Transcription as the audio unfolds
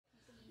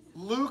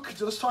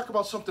let's talk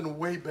about something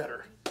way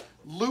better.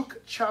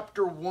 Luke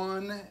chapter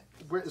 1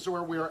 is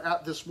where we are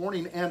at this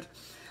morning. And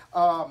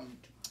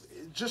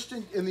just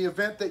in the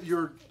event that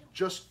you're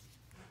just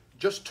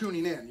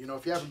tuning in,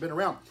 if you haven't been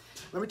around,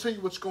 let me tell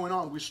you what's going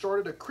on. We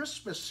started a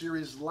Christmas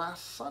series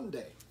last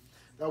Sunday.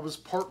 That was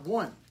part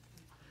 1.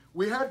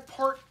 We had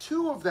part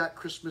 2 of that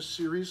Christmas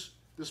series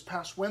this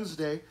past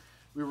Wednesday.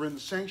 We were in the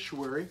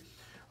sanctuary.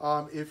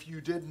 If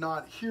you did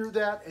not hear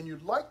that and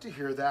you'd like to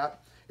hear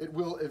that, it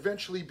will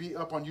eventually be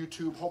up on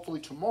YouTube, hopefully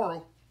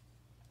tomorrow.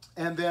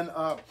 And then,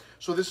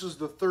 so this is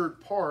the third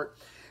part.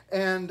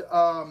 And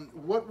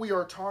what we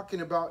are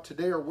talking about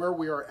today, or where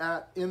we are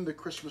at in the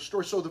Christmas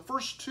story. So the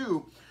first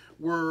 2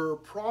 were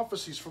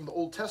prophecies from the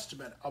Old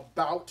Testament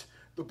about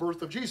the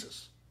birth of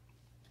Jesus.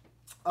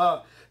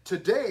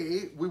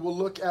 Today, we will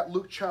look at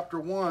Luke chapter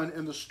 1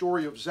 and the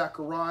story of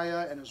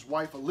Zechariah and his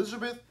wife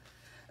Elizabeth,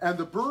 and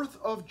the birth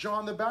of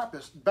John the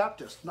Baptist,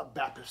 not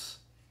Baptist,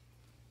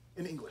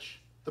 in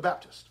English, the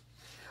Baptist.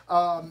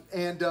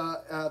 And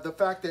the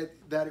fact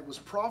that it was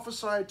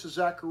prophesied to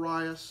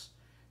Zacharias,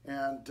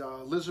 and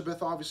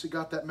Elizabeth obviously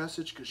got that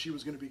message because she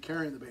was going to be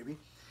carrying the baby.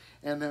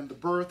 And then the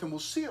birth, and we'll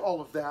see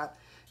all of that.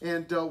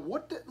 And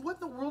what in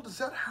the world does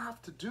that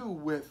have to do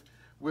with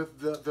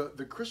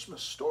the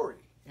Christmas story?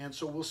 And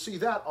so we'll see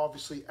that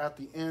obviously at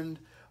the end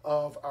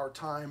of our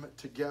time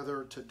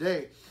together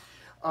today.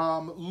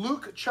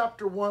 Luke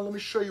chapter 1, let me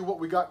show you what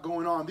we got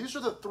going on. These are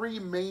the 3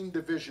 main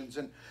divisions,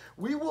 and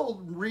we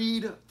will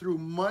read through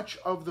much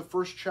of the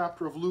first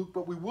chapter of Luke,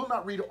 but we will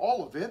not read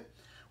all of it.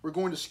 We're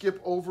going to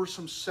skip over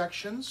some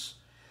sections,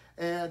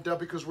 and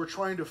because we're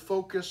trying to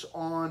focus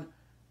on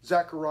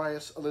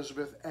Zacharias,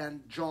 Elizabeth,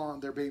 and John,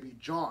 their baby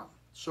John.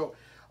 So,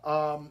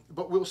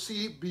 but we'll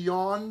see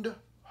beyond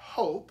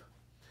hope.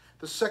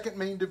 The second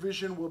main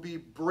division will be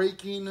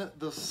breaking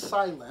the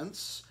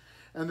silence.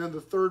 And then the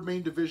third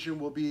main division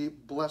will be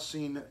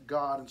blessing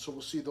God. And so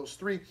we'll see those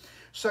 3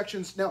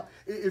 sections. Now,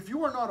 if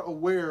you are not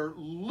aware,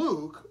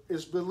 it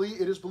is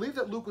believed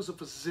that Luke was a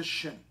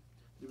physician.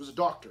 He was a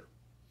doctor.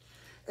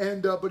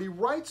 And but he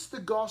writes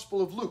the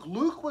Gospel of Luke.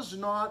 Luke was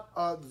not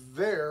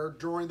there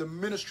during the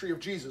ministry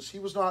of Jesus. He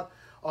was not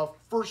a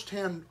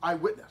first-hand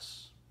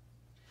eyewitness.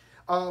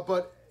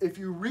 But if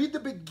you read the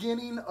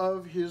beginning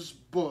of his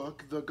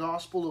book, the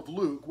Gospel of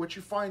Luke, what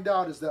you find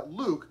out is that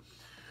Luke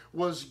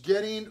was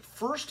getting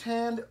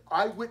first-hand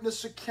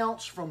eyewitness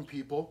accounts from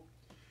people,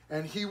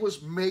 and he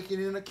was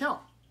making an account,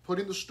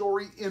 putting the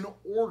story in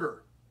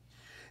order.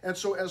 And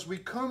so as we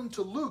come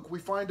to Luke, we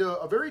find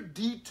a very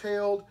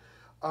detailed,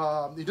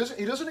 he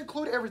doesn't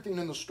include everything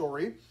in the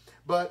story,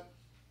 but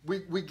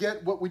we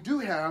get what we do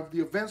have, the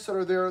events that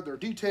are there, they're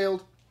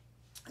detailed,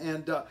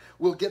 and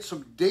we'll get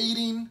some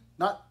dating,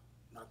 not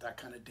that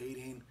kind of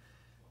dating,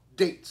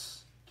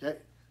 dates, okay?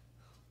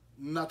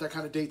 Not that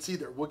kind of dates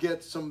either. We'll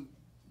get some.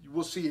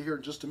 We'll see it here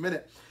in just a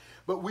minute.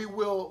 But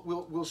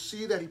we'll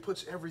see that he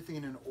puts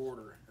everything in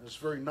order. It's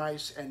very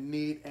nice and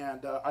neat,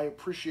 and I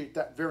appreciate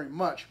that very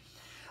much.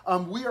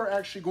 We are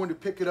actually going to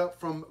pick it up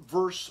from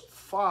verse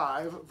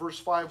 5. Verse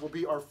 5 will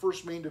be our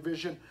first main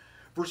division.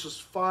 Verses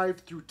 5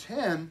 through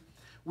 10,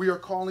 we are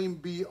calling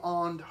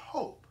Beyond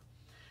Hope.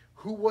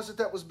 Who was it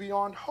that was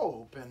beyond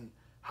hope? And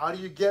how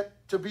do you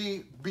get to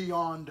be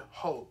beyond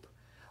hope?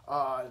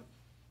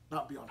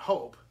 Not beyond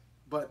hope,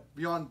 but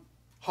beyond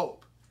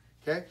hope.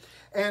 Okay,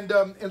 and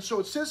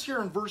so it says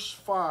here in verse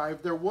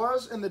 5, there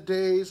was in the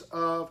days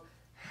of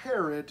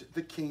Herod,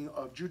 the king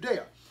of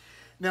Judea.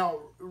 Now,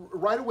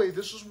 right away,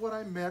 this is what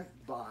I meant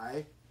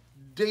by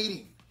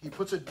dating. He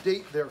puts a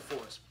date there for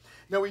us.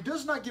 Now, he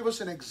does not give us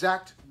an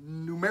exact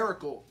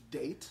numerical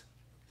date,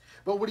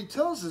 but what he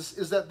tells us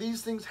is that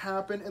these things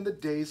happen in the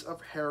days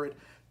of Herod,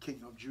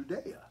 king of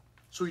Judea.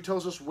 So he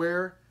tells us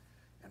where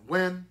and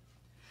when.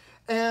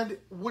 And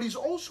what he's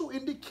also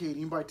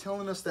indicating by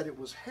telling us that it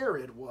was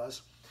Herod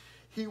was,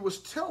 he was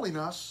telling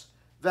us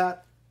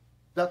that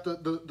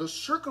the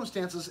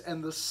circumstances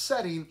and the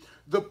setting,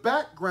 the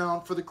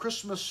background for the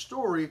Christmas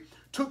story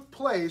took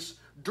place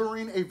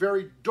during a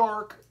very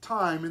dark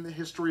time in the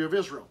history of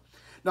Israel.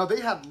 Now, they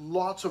had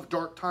lots of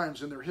dark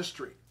times in their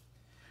history.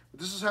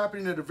 But this is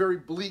happening at a very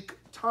bleak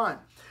time.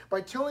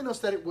 By telling us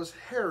that it was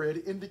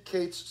Herod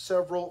indicates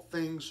several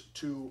things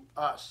to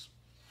us.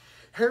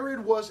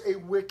 Herod was a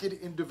wicked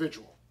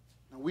individual.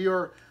 Now, we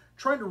are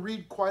trying to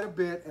read quite a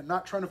bit and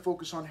not trying to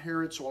focus on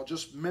Herod, so I'll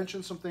just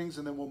mention some things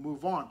and then we'll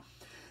move on.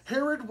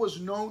 Herod was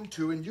known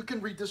to, and you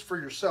can read this for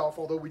yourself,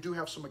 although we do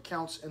have some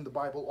accounts in the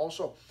Bible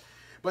also,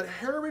 but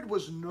Herod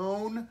was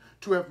known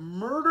to have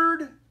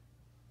murdered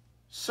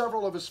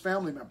several of his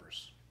family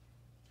members.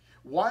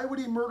 Why would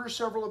he murder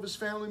several of his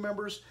family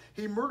members?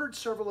 He murdered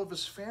several of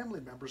his family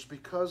members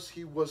because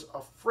he was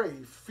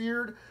afraid,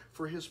 feared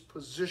for his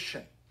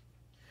position.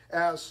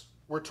 As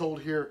we're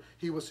told here,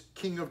 he was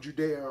king of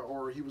Judea,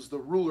 or he was the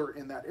ruler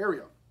in that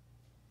area.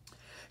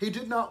 He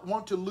did not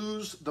want to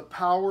lose the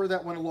power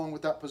that went along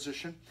with that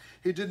position.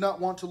 He did not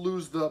want to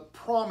lose the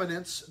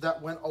prominence that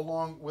went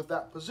along with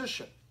that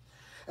position.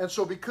 And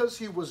so because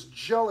he was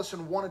jealous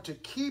and wanted to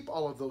keep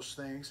all of those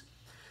things,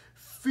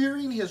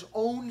 fearing his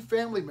own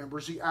family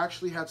members, he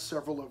actually had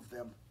several of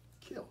them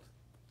killed.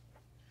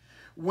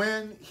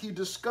 When he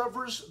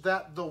discovers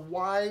that the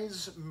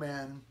wise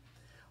men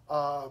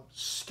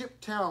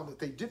skipped town, that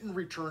they didn't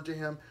return to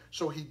him,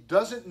 so he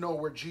doesn't know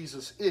where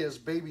Jesus is,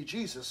 baby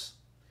Jesus,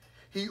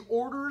 he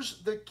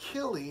orders the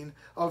killing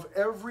of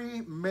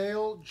every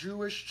male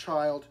Jewish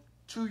child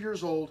 2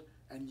 years old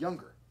and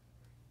younger.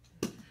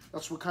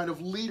 That's what kind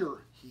of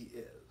leader he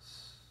is.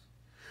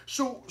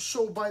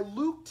 So by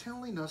Luke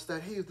telling us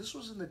that, hey, this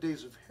was in the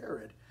days of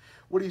Herod,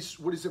 what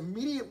he's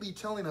immediately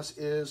telling us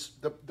is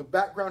the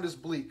background is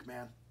bleak,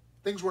 man.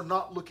 Things were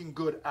not looking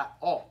good at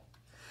all.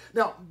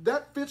 Now,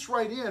 that fits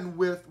right in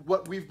with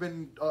what we've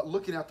been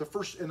looking at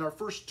in our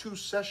first two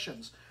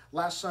sessions,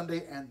 last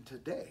Sunday and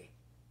today.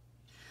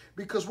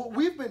 Because what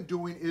we've been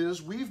doing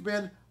is we've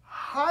been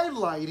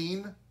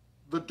highlighting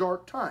the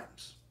dark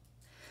times.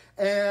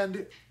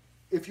 And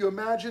if you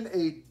imagine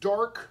a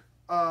dark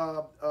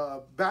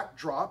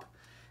backdrop,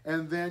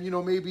 and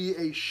then, maybe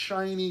a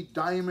shiny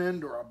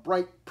diamond or a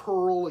bright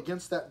pearl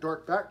against that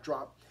dark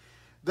backdrop,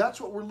 that's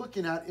what we're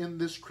looking at in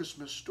this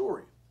Christmas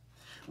story.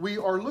 We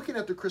are looking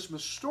at the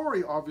Christmas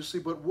story, obviously,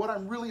 but what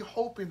I'm really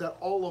hoping that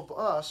all of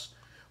us,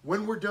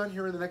 when we're done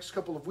here in the next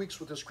couple of weeks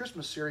with this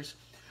Christmas series,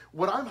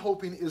 what I'm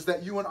hoping is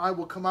that you and I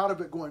will come out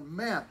of it going,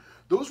 man,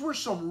 those were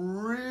some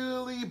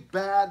really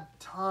bad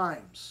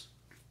times.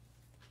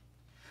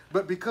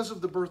 But because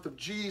of the birth of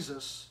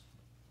Jesus,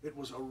 it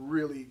was a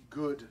really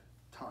good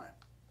time.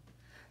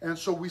 And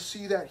so we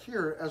see that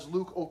here as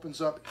Luke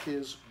opens up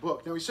his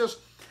book. Now he says,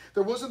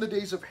 there was in the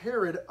days of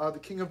Herod, the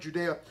king of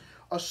Judea,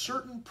 a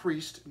certain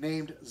priest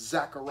named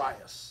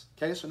Zacharias.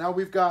 Okay, so now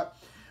we've got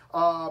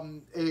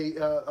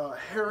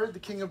Herod, the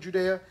king of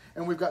Judea,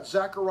 and we've got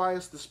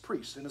Zacharias, this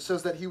priest. And it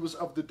says that he was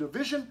of the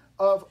division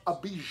of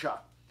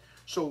Abijah.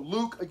 So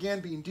Luke, again,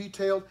 being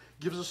detailed,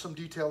 gives us some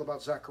detail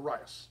about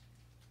Zacharias.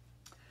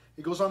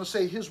 He goes on to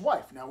say his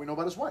wife. Now we know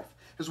about his wife.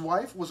 His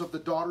wife was of the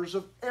daughters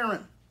of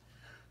Aaron,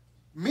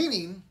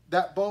 meaning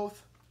that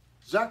both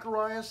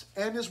Zacharias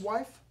and his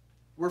wife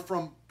were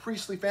from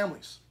priestly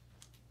families.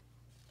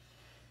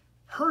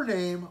 Her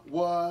name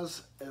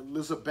was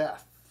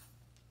Elizabeth.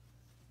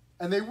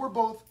 And they were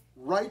both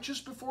righteous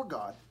before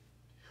God,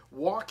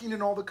 walking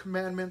in all the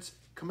commandments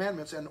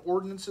and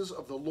ordinances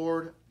of the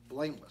Lord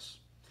blameless.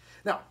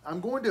 Now,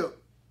 I'm going to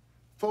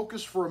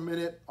focus for a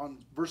minute on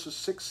verses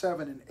 6,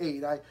 7, and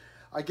 8.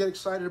 I get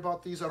excited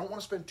about these. I don't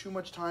want to spend too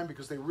much time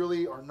because they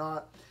really are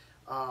not,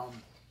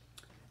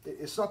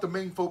 it's not the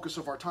main focus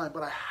of our time,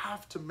 but I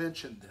have to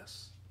mention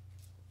this.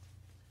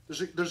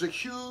 There's a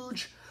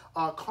huge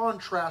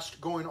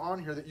contrast going on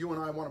here that you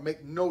and I want to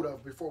make note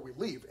of before we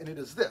leave, and it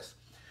is this.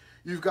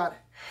 You've got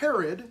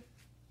Herod,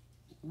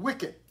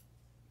 wicked,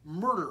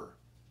 murderer,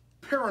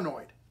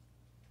 paranoid.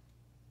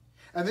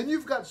 And then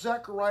you've got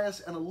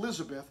Zacharias and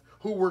Elizabeth,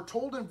 who we're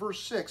told in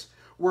verse 6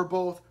 were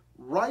both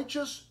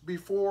righteous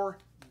before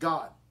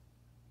God.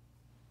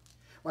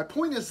 My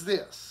point is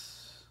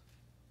this,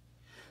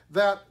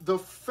 that the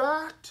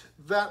fact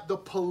that the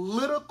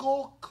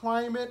political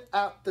climate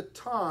at the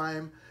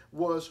time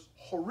was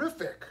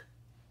horrific,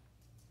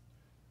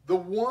 the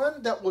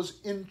one that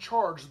was in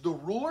charge, the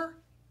ruler,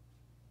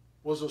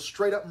 was a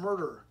straight-up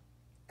murderer,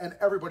 and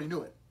everybody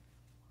knew it.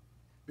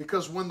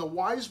 Because when the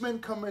wise men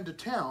come into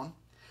town,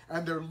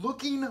 and they're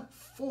looking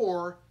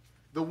for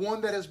the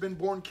one that has been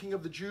born king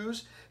of the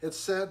Jews, it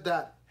said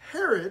that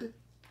Herod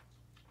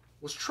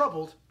was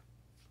troubled,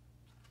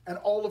 and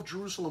all of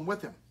Jerusalem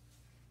with him.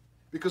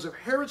 Because if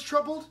Herod's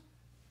troubled,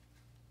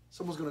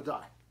 someone's going to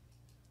die.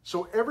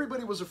 So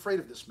everybody was afraid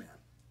of this man.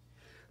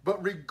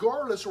 But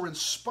regardless, or in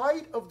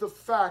spite of the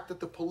fact that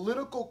the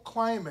political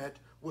climate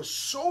was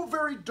so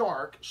very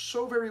dark,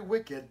 so very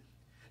wicked,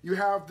 you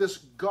have this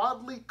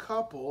godly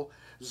couple,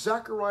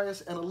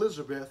 Zacharias and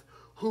Elizabeth,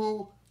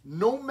 who,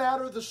 no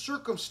matter the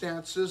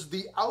circumstances,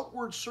 the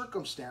outward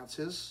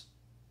circumstances,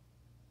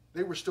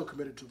 they were still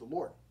committed to the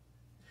Lord.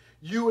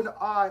 You and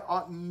I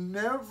ought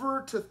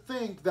never to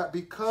think that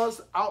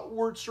because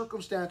outward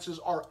circumstances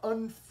are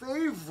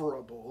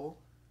unfavorable,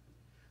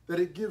 that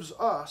it gives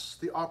us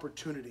the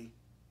opportunity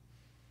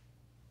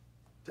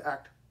to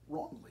act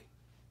wrongly.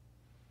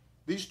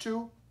 These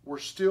two were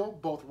still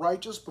both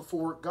righteous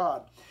before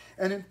God.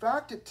 And in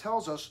fact, it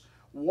tells us,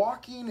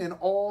 walking in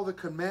all the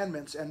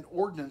commandments and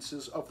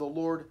ordinances of the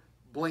Lord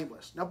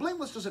blameless. Now,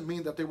 blameless doesn't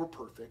mean that they were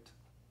perfect.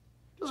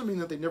 It doesn't mean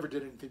that they never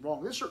did anything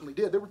wrong. They certainly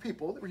did. They were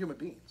people. They were human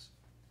beings.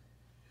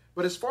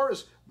 But as far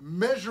as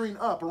measuring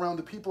up around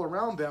the people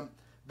around them,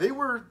 they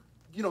were,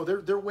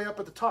 they're way up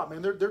at the top,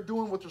 man. They're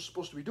doing what they're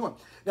supposed to be doing.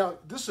 Now,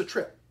 this is a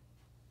trip.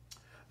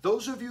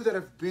 Those of you that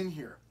have been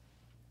here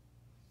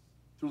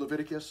through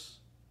Leviticus,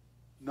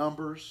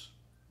 Numbers,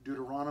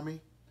 Deuteronomy,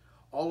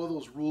 all of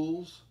those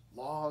rules,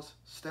 laws,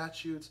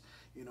 statutes,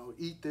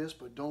 eat this,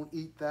 but don't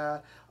eat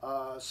that,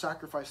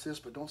 sacrifice this,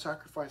 but don't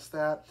sacrifice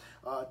that,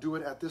 do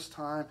it at this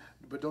time,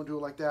 but don't do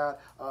it like that,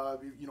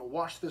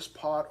 wash this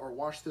pot, or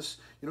wash this,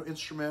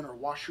 instrument, or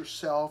wash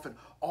yourself, and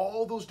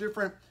all those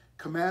different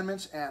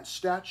commandments and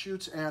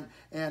statutes and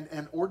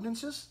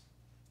ordinances,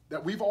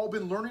 that we've all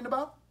been learning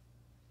about,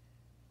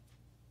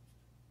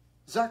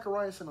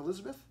 Zacharias and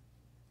Elizabeth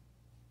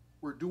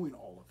were doing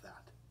all of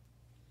that.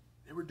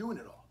 They were doing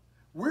it all.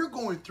 We're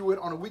going through it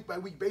on a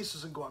week-by-week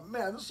basis and going,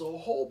 man, this is a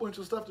whole bunch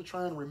of stuff to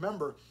try and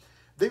remember.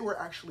 They were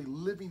actually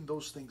living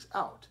those things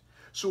out.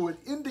 So it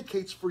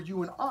indicates for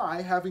you and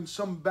I, having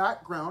some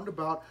background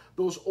about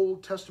those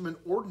Old Testament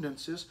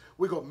ordinances,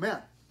 we go,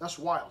 man, that's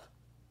wild.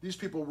 These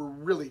people were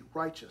really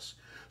righteous.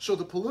 So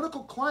the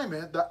political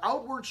climate, the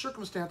outward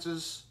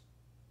circumstances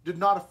did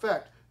not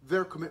affect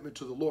their commitment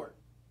to the Lord.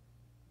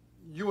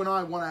 You and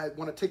I want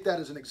to take that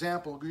as an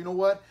example. You know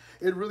what?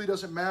 It really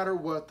doesn't matter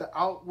what the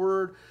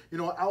outward,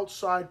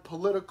 outside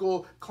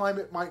political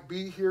climate might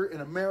be here in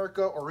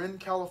America or in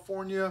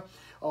California,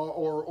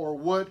 or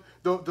what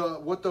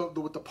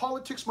the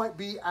politics might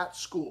be at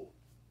school,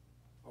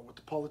 or what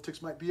the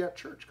politics might be at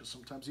church, because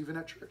sometimes even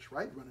at church,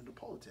 right, run into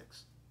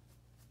politics.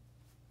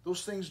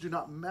 Those things do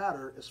not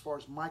matter as far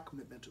as my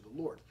commitment to the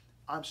Lord.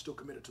 I'm still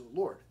committed to the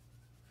Lord.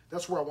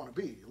 That's where I want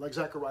to be, like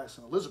Zacharias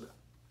and Elizabeth.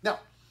 Now,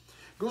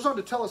 goes on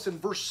to tell us in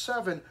verse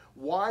 7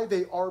 why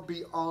they are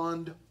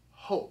beyond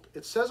hope.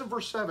 It says in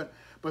verse 7,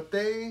 but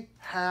they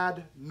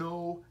had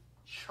no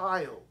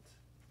child.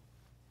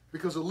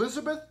 Because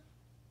Elizabeth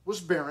was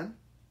barren,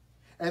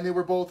 and they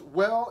were both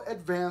well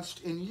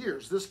advanced in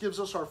years. This gives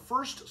us our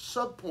first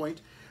subpoint.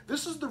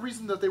 This is the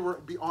reason that they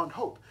were beyond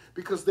hope,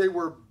 because they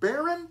were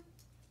barren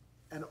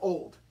and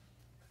old.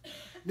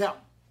 Now,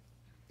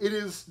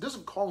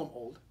 doesn't call them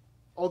old,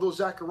 although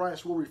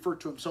Zacharias will refer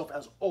to himself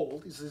as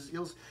old. He says,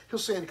 he'll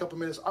say in a couple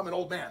minutes, I'm an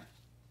old man.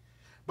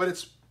 But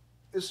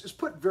it's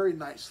put very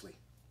nicely.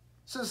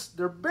 It says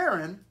they're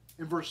barren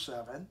in verse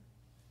 7,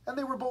 and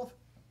they were both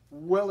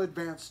well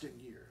advanced in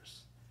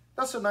years.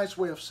 That's a nice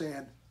way of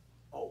saying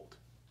old.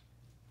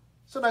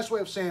 It's a nice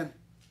way of saying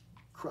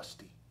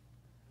crusty.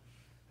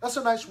 That's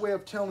a nice way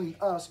of telling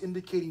us,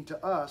 indicating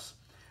to us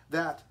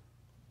that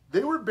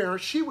they were barren,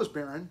 she was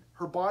barren,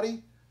 her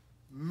body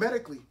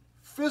medically,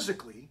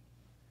 physically,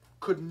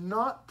 could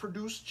not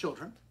produce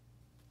children,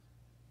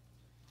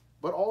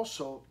 but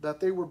also that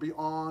they were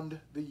beyond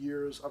the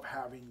years of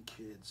having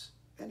kids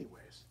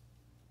anyways.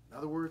 In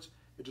other words,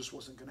 it just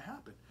wasn't going to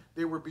happen.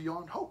 They were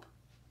beyond hope.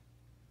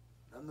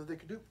 Nothing that they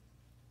could do.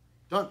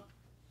 Done.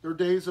 Their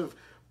days of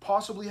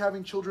possibly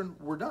having children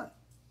were done.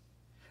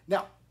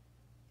 Now,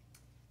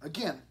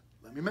 again,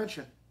 let me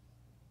mention,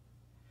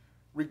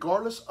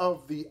 regardless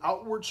of the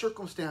outward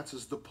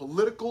circumstances, the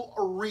political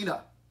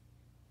arena,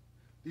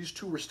 these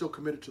two were still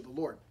committed to the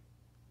Lord.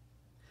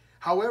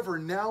 However,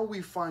 now we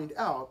find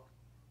out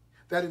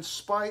that in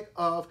spite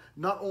of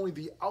not only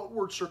the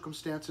outward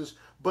circumstances,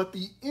 but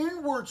the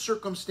inward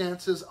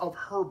circumstances of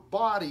her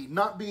body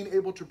not being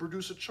able to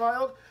produce a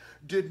child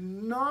did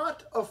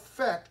not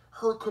affect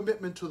her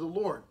commitment to the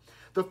Lord.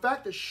 The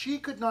fact that she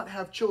could not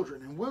have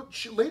children,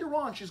 and later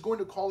on she's going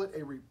to call it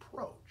a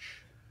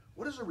reproach.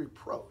 What is a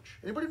reproach?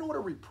 Anybody know what a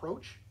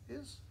reproach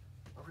is?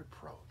 A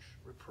reproach.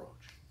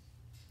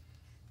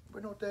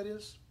 Anybody know what that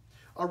is?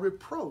 A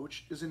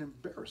reproach is an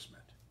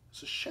embarrassment.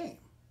 It's a shame.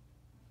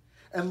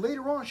 And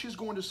later on, she's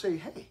going to say,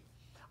 hey,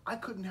 I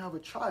couldn't have a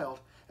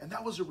child, and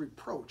that was a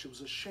reproach. It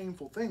was a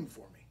shameful thing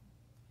for me.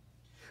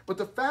 But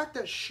the fact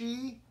that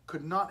she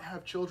could not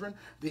have children,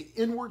 the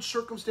inward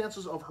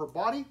circumstances of her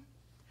body,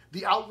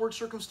 the outward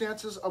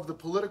circumstances of the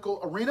political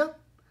arena,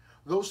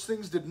 those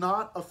things did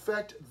not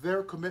affect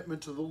their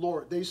commitment to the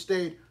Lord. They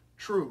stayed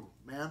true,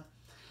 man.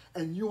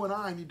 And you and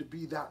I need to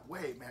be that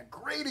way, man.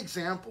 Great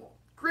example.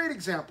 Great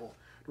example.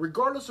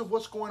 Regardless of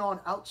what's going on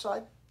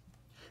outside,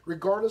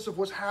 regardless of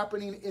what's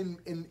happening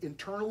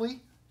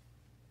internally,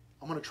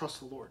 I'm going to trust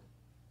the Lord.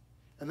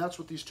 And that's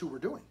what these two were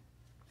doing.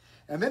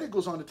 And then it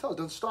goes on to tell, it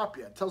doesn't stop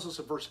yet. It tells us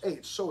in verse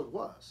 8, so it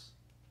was,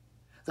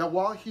 that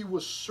while he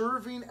was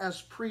serving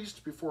as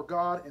priest before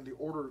God in the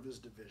order of his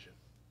division.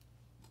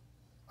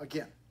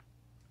 Again,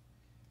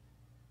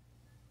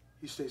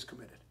 he stays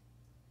committed.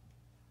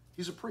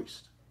 He's a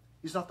priest.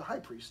 He's not the high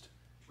priest,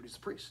 but he's the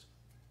priest.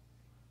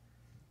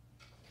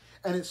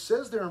 And it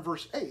says there in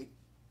verse 8,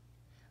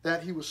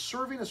 that he was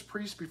serving as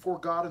priest before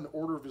God in the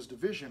order of his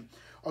division.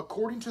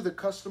 According to the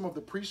custom of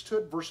the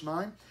priesthood, verse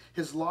 9,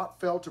 his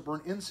lot fell to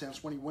burn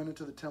incense when he went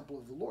into the temple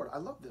of the Lord. I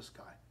love this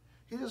guy.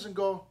 He doesn't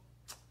tell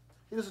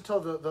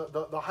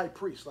the high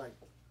priest, like,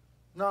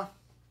 nah,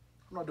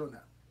 I'm not doing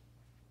that.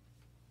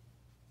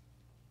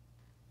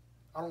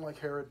 I don't like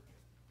Herod,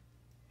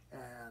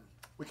 and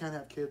we can't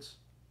have kids.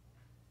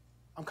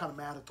 I'm kind of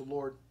mad at the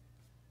Lord.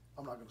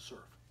 I'm not going to serve.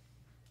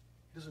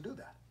 He doesn't do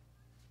that.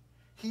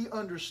 He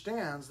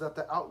understands that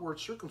the outward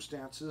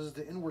circumstances,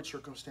 the inward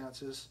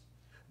circumstances,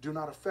 do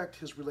not affect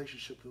his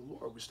relationship to the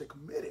Lord. We stay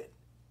committed.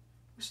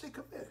 We stay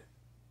committed.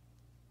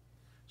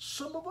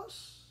 Some of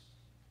us,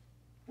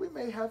 we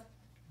may have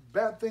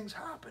bad things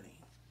happening.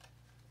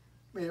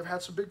 May have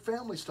had some big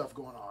family stuff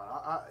going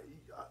on.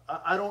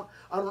 I don't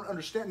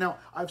understand. Now,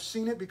 I've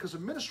seen it because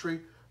of ministry.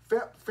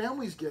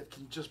 Families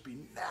can just be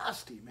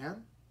nasty,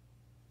 man.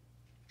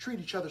 Treat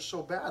each other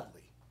so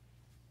badly.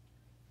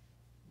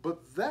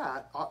 But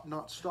that ought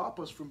not stop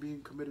us from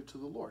being committed to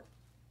the Lord.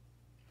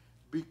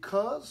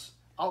 because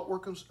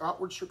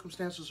outward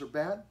circumstances are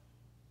bad,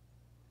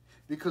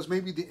 because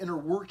maybe the inner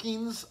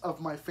workings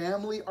of my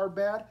family are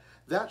bad,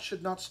 that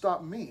should not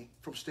stop me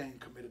from staying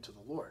committed to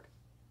the Lord.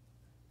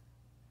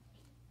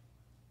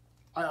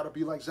 I ought to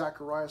be like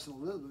Zacharias and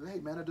Elizabeth. Hey,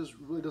 man,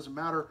 really doesn't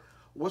matter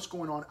what's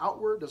going on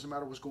outward, doesn't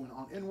matter what's going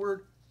on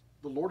inward.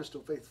 The Lord is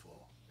still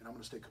faithful, and I'm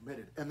going to stay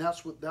committed. And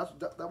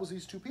that was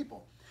these two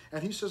people.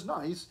 And he says, no,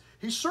 he's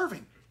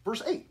serving.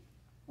 Verse 8,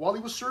 while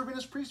he was serving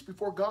as priest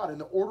before God in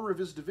the order of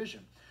his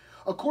division.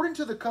 According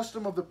to the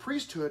custom of the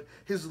priesthood,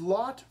 his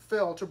lot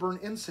fell to burn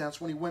incense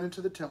when he went into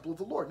the temple of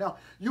the Lord. Now,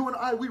 you and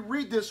I, we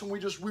read this and we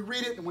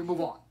read it and we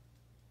move on.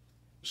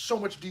 So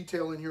much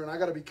detail in here, and I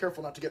got to be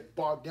careful not to get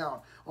bogged down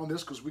on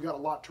this because we got a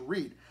lot to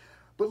read.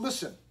 But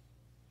listen,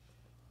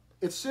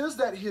 it says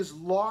that his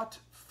lot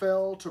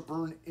fell to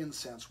burn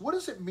incense. What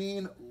does it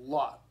mean,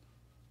 lot?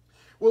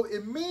 Well,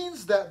 it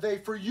means that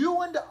for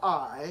you and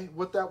I,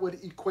 what that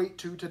would equate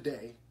to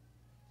today,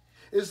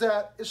 is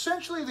that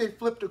essentially they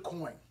flipped a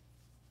coin.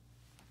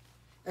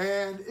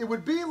 And it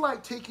would be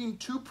like taking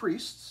two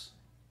priests,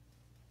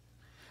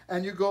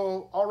 and you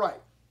go, all right,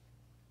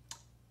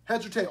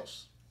 heads or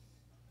tails?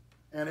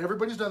 And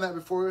everybody's done that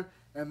before,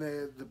 and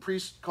the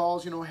priest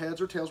calls, heads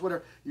or tails,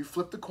 whatever. You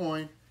flip the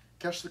coin,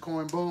 catch the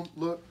coin, boom,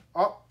 look,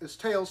 oh, it's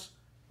tails,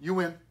 you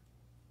win.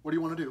 What do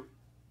you want to do?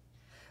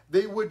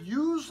 They would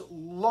use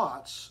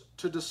lots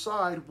to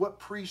decide what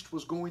priest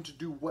was going to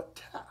do what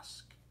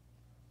task.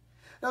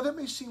 Now, that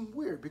may seem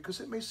weird, because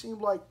it may seem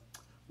like,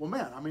 well,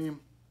 man,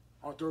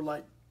 aren't there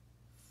like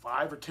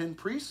 5 or 10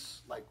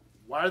 priests? Like,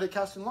 why are they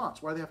casting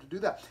lots? Why do they have to do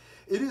that?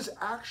 It is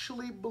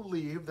actually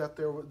believed that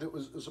there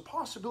was a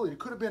possibility. It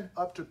could have been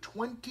up to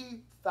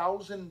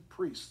 20,000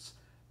 priests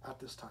at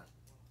this time.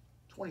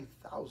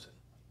 20,000.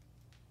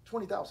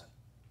 20,000.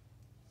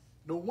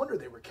 No wonder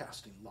they were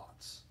casting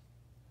lots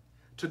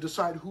to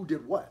decide who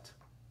did what.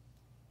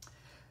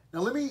 Now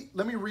let me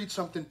read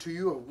something to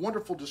you, a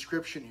wonderful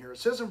description here. It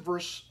says in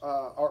verse,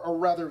 or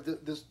rather,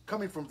 this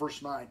coming from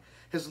verse 9,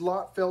 his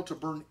lot fell to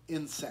burn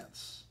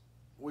incense.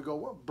 We go,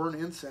 well, burn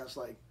incense,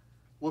 like,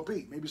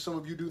 whoopee. Maybe some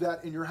of you do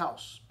that in your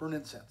house, burn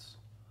incense.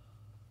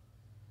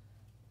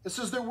 It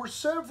says there were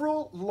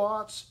several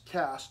lots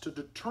cast to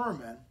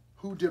determine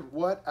who did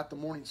what at the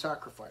morning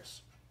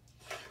sacrifice.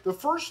 The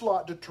first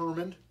lot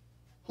determined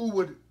who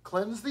would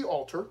cleanse the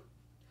altar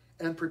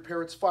and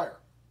prepare its fire.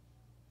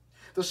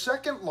 The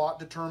second lot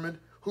determined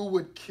who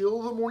would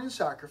kill the morning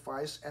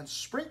sacrifice and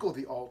sprinkle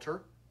the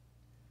altar,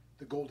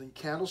 the golden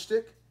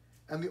candlestick,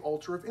 and the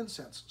altar of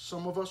incense.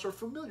 Some of us are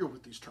familiar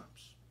with these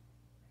terms.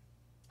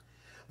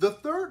 The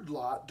third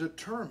lot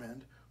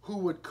determined who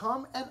would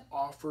come and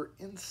offer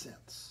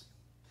incense.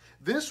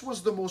 This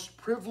was the most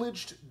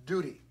privileged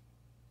duty.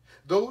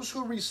 Those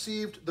who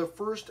received the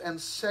first and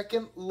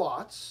second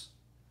lots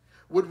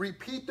would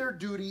repeat their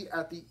duty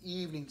at the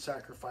evening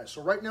sacrifice.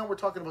 So right now we're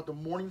talking about the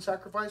morning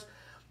sacrifice.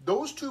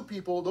 Those two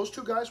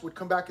guys would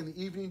come back in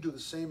the evening and do the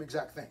same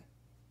exact thing.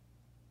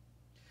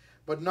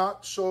 But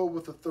not so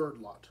with the third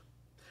lot.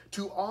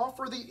 To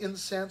offer the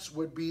incense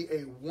would be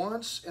a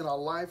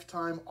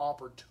once-in-a-lifetime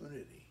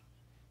opportunity.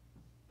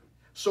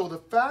 So the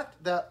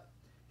fact that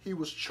he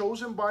was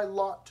chosen by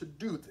Lot to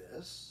do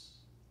this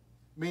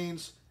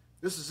means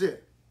this is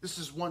it. This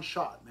is one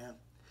shot, man.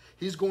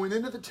 He's going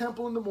into the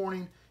temple in the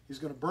morning. He's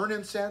going to burn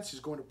incense. He's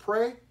going to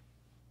pray.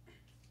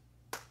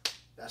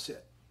 That's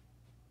it.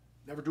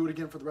 Never do it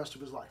again for the rest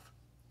of his life.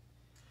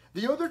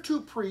 The other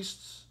two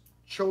priests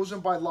chosen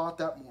by Lot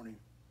that morning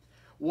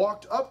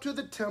walked up to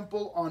the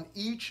temple on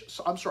each...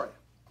 I'm sorry.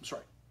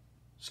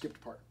 Skipped a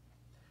part.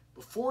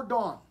 Before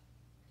dawn,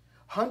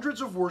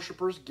 hundreds of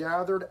worshipers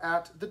gathered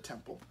at the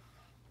temple.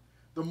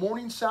 The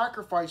morning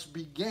sacrifice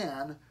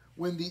began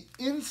when the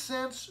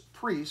incense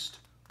priest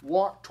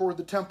walked toward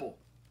the temple.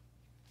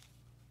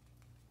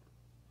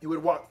 He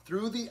would walk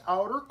through the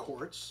outer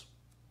courts.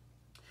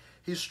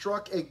 He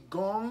struck a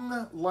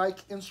gong-like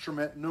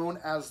instrument known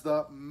as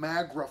the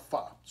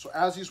magrapha. So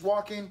as he's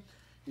walking,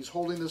 he's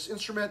holding this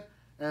instrument,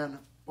 and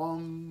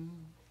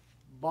bong,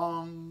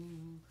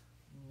 bong,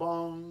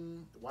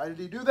 bong. Why did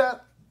he do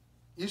that?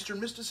 Eastern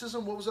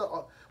mysticism? What was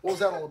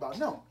that all about?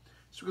 No,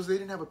 it's because they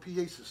didn't have a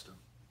PA system.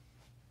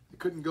 They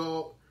couldn't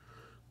go,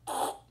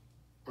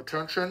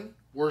 attention,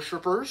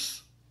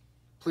 worshipers,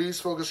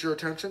 please focus your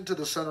attention to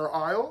the center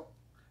aisle.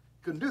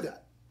 Couldn't do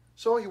that.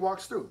 So he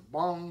walks through,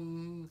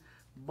 bong,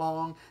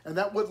 bong, and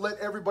that would let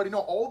everybody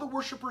know, all the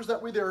worshipers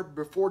that were there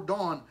before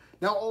dawn,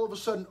 now all of a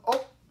sudden,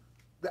 oh,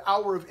 the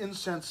hour of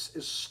incense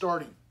is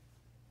starting.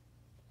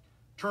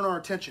 Turn our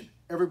attention.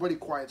 Everybody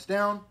quiets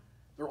down.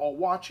 They're all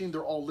watching.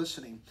 They're all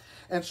listening.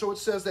 And so it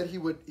says that he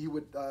would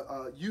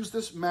use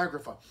this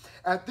magrapha.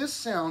 At this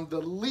sound,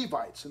 the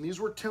Levites, and these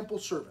were temple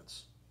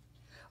servants,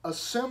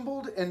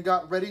 assembled and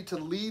got ready to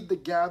lead the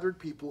gathered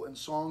people in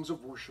songs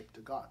of worship to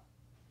God.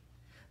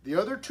 The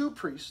other two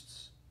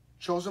priests,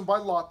 chosen by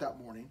Lot that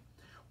morning,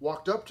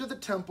 walked up to the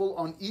temple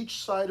on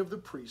each side of the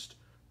priest,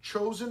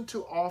 chosen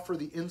to offer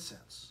the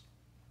incense.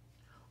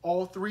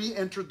 All three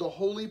entered the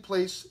holy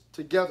place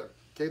together.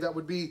 Okay, that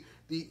would be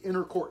the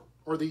inner court,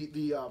 or the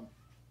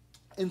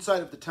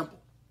inside of the temple.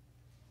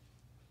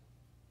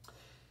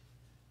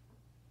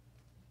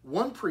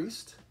 One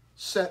priest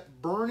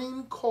set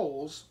burning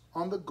coals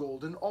on the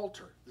golden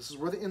altar. This is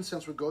where the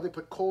incense would go. They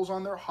put coals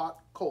on there, hot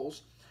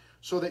coals,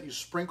 so that you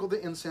sprinkle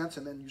the incense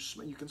and then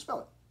you can smell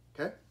it.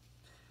 Okay?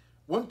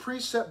 One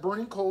priest set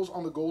burning coals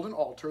on the golden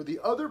altar. The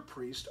other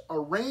priest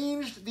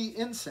arranged the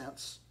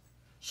incense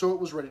so it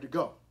was ready to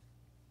go.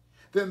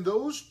 Then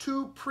those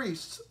two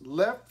priests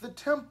left the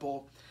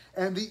temple,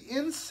 and the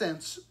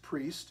incense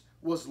priest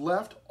was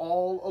left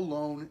all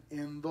alone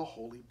in the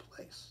holy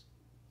place.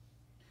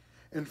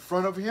 In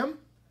front of him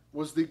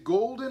was the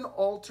golden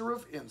altar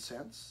of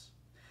incense.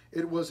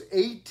 It was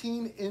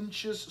 18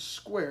 inches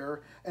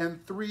square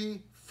and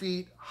 3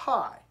 feet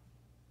high.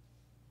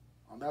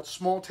 On that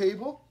small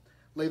table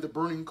lay the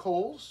burning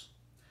coals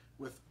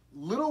with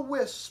little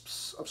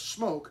wisps of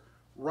smoke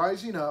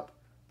rising up,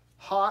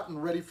 hot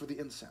and ready for the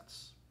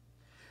incense.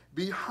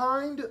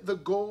 Behind the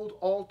gold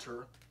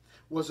altar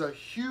was a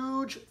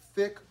huge,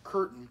 thick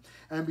curtain,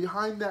 and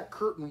behind that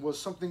curtain was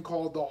something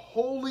called the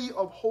Holy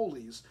of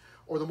Holies,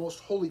 or the most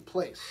holy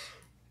place,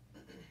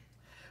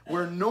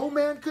 where no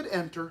man could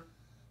enter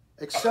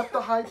except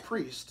the high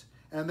priest,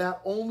 and that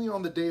only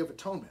on the Day of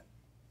Atonement.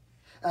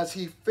 As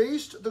he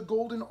faced the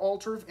golden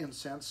altar of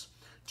incense,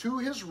 to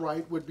his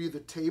right would be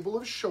the table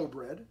of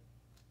showbread,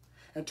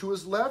 and to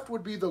his left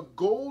would be the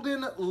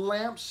golden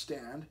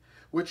lampstand,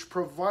 which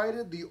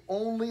provided the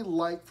only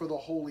light for the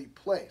holy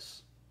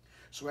place.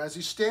 So as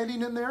he's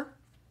standing in there,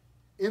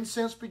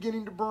 incense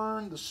beginning to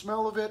burn, the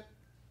smell of it,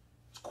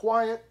 it's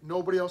quiet,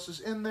 nobody else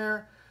is in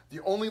there.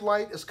 The only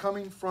light is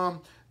coming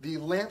from the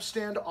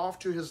lampstand off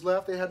to his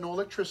left. They had no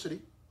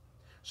electricity.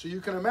 So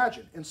you can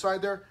imagine,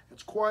 inside there,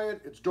 it's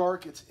quiet, it's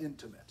dark, it's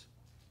intimate.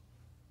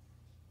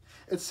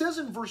 It says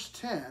in verse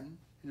 10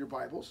 in your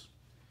Bibles,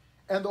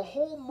 and the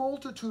whole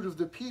multitude of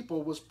the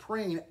people was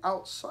praying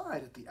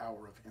outside at the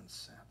hour of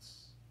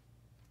incense.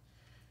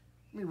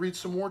 Let me read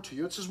some more to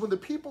you. It says, when the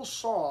people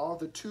saw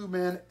the two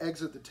men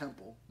exit the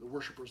temple, the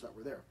worshipers that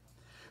were there,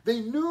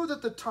 they knew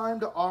that the time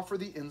to offer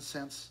the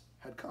incense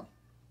had come.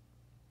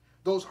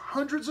 Those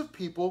hundreds of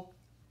people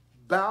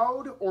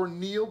bowed or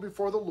kneeled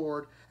before the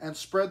Lord and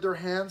spread their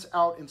hands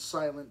out in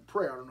silent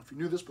prayer. I don't know if you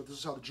knew this, but this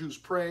is how the Jews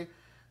pray.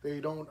 They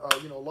don't,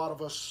 a lot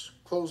of us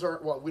close our,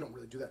 well, we don't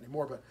really do that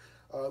anymore,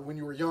 but when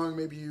you were young,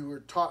 maybe you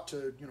were taught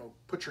to,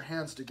 put your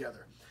hands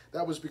together.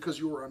 That was because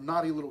you were a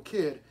naughty little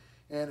kid,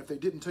 and if they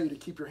didn't tell you to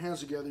keep your hands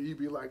together, you'd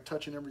be like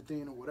touching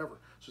everything or whatever.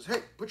 So it's,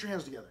 hey, put your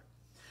hands together.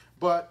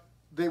 But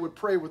they would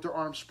pray with their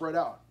arms spread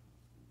out,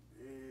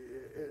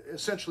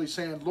 essentially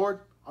saying, Lord,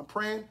 I'm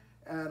praying,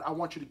 and I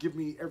want you to give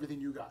me everything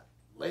you got.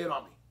 Lay it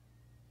on me.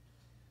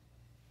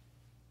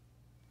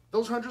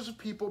 Those hundreds of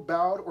people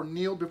bowed or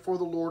kneeled before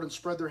the Lord and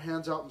spread their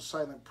hands out in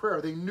silent prayer.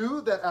 They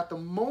knew that at the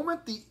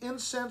moment the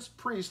incense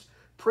priest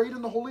prayed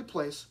in the holy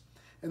place,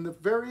 in the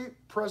very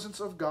presence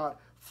of God,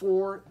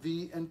 for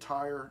the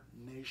entire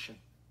nation.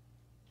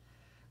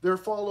 There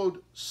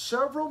followed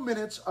several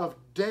minutes of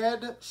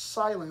dead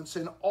silence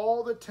in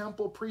all the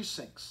temple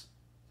precincts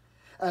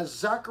as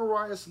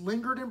Zacharias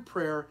lingered in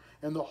prayer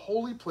in the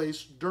holy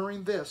place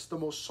during this, the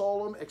most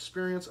solemn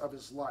experience of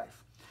his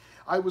life.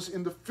 I was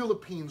in the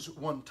Philippines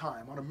one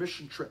time on a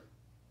mission trip,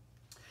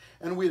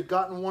 and we had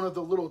gotten one of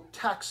the little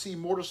taxi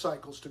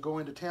motorcycles to go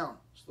into town.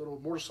 It's a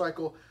little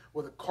motorcycle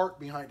with a cart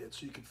behind it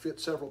so you could fit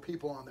several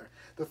people on there.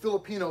 The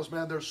Filipinos,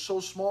 man, they're so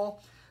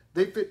small.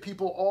 They fit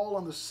people all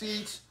on the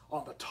seats,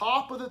 on the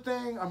top of the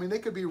thing. I mean, they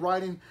could be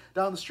riding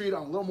down the street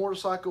on a little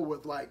motorcycle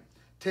with like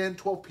 10,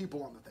 12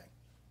 people on the thing.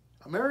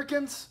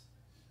 Americans,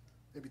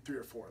 maybe 3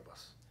 or 4 of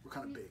us. We're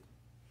kind of big,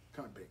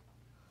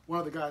 One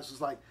of the guys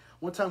was like,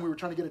 one time we were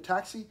trying to get a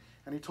taxi,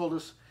 and he told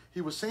us he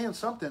was saying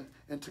something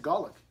in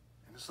Tagalog.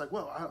 And it's like,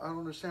 well, I don't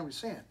understand what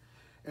he's saying.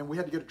 And we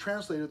had to get a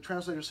translator. The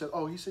translator said,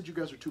 oh, he said you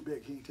guys are too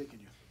big. He ain't taking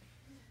you.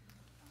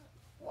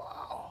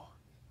 Wow.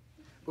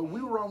 But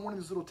we were on one of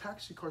these little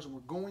taxi cars, and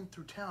we're going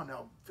through town.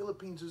 Now,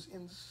 Philippines is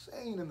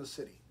insane in the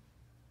city.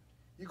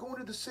 You go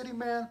into the city,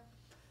 man,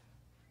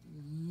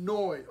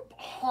 noise,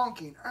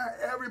 honking.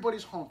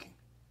 Everybody's honking.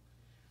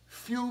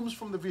 Fumes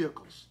from the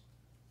vehicles.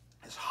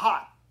 It's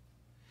hot.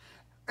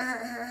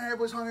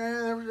 Everybody's honking.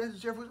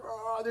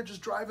 They're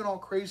just driving all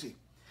crazy.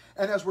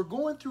 And as we're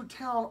going through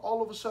town,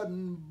 all of a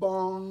sudden,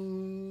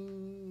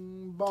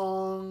 bong,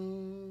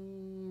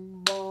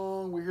 bong,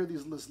 bong, we hear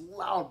this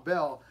loud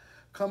bell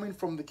coming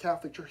from the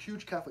Catholic Church,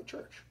 huge Catholic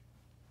church.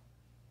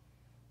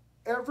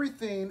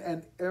 Everything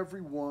and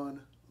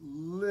everyone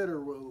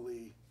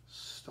literally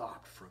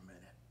stopped for a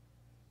minute.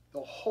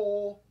 The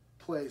whole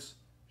place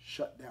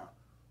shut down.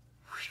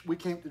 We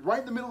came right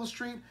in the middle of the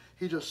street.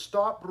 He just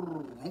stopped,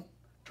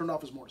 turned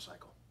off his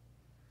motorcycle.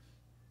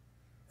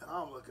 And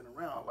I'm looking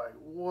around like,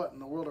 what in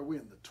the world are we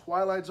in the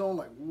Twilight Zone?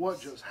 Like, what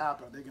just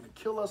happened? Are they going to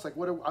kill us? Like,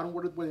 what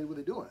were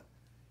they doing?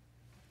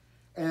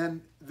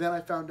 And then I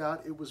found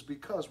out it was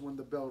because when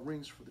the bell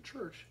rings for the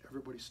church,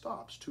 everybody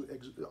stops to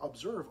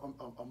observe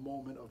a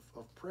moment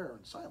of prayer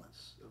and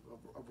silence,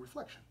 of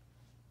reflection.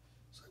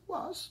 It's like,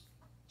 wow,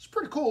 it's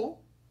pretty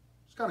cool.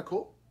 It's kind of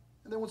cool.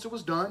 And then once it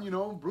was done,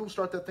 broom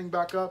start that thing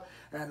back up,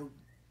 and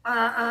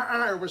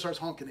everybody starts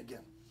honking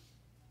again.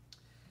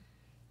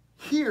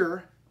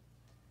 Here,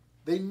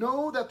 they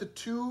know that the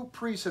two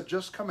priests have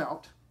just come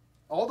out.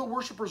 All the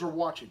worshipers are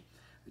watching.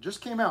 They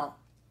just came out.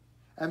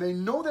 And they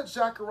know that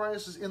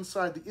Zacharias is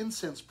inside the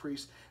incense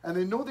priest. And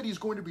they know that he's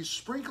going to be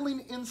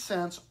sprinkling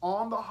incense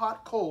on the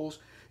hot coals.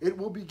 It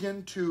will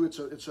begin to,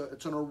 it's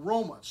an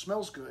aroma. It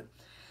smells good.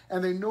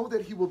 And they know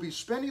that he will be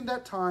spending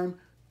that time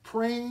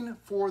praying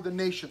for the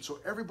nation. So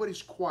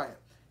everybody's quiet.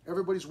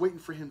 Everybody's waiting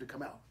for him to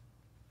come out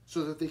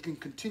so that they can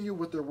continue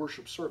with their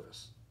worship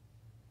service.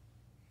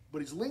 But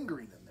he's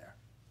lingering in there.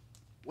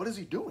 What is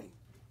he doing?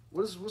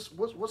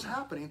 What's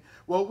happening?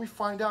 Well, we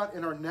find out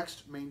in our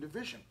next main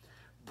division,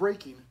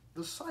 breaking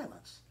the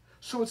silence.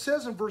 So it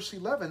says in verse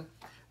 11,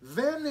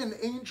 then an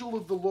angel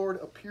of the Lord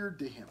appeared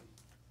to him,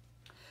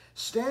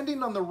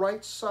 standing on the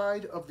right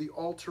side of the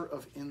altar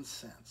of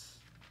incense.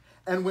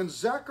 And when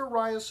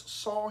Zacharias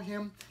saw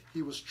him,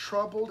 he was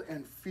troubled,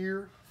 and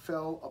fear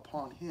fell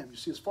upon him. You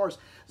see, as far as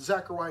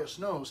Zacharias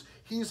knows,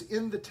 he's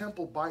in the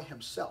temple by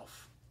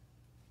himself.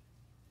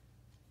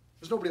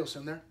 There's nobody else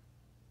in there.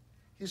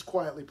 He's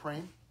quietly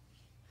praying.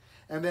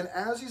 And then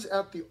as he's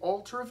at the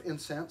altar of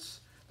incense,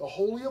 the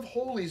Holy of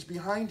Holies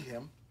behind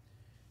him,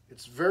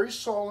 it's very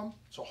solemn,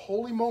 it's a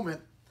holy moment.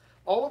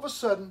 All of a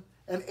sudden,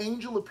 an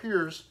angel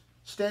appears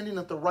standing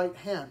at the right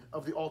hand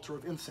of the altar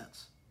of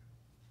incense.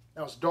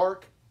 Now it's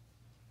dark,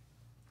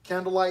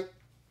 candlelight,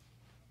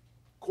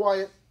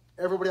 quiet,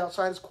 everybody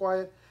outside is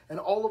quiet, and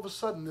all of a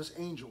sudden this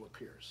angel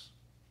appears.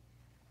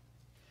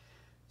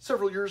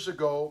 Several years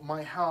ago,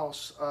 my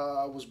house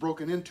was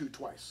broken into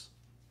twice.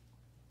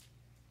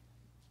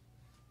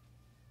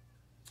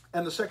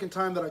 And the second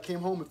time that I came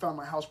home and found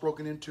my house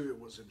broken into, it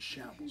was in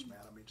shambles, man.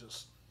 I mean,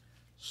 just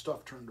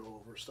stuff turned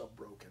over, stuff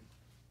broken.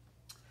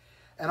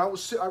 And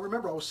I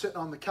remember I was sitting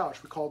on the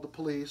couch. We called the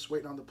police,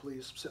 waiting on the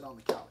police. I'm sitting on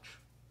the couch.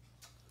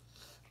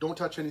 Don't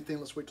touch anything.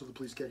 Let's wait till the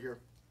police get here.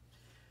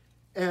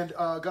 And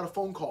got a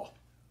phone call.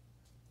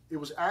 It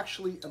was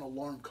actually an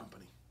alarm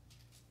company.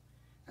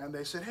 And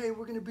they said, hey,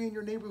 we're going to be in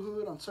your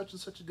neighborhood on such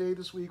and such a day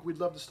this week. We'd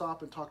love to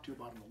stop and talk to you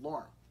about an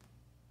alarm.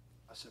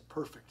 I said,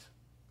 perfect.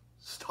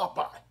 Stop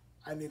by.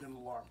 I need an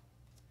alarm.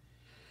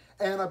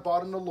 And I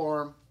bought an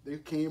alarm. They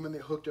came and they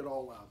hooked it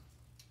all up.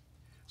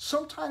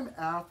 Sometime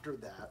after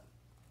that,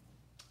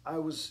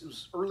 it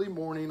was early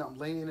morning.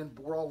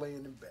 We're all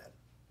laying in bed.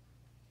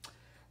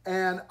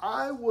 And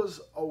I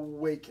was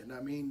awakened.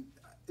 I mean,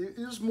 it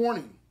was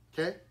morning,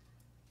 okay?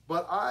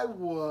 But I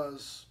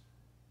was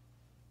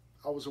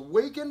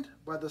awakened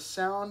by the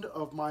sound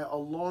of my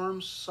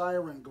alarm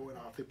siren going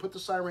off. They put the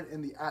siren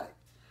in the attic.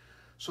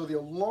 So the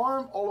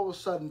alarm all of a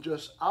sudden,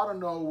 just out of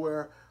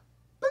nowhere,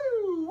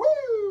 boo,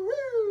 woo,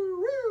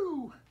 woo,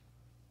 woo.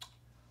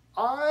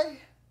 I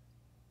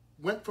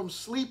went from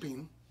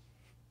sleeping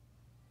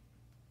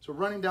to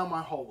running down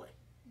my hallway.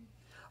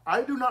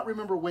 I do not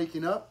remember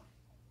waking up.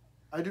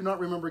 I do not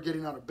remember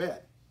getting out of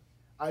bed.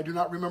 I do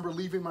not remember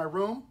leaving my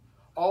room.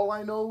 All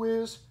I know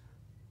is,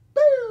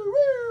 boo, woo,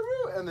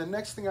 woo. And the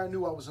next thing I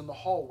knew, I was in the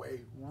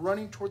hallway,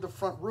 running toward the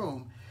front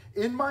room.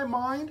 In my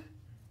mind,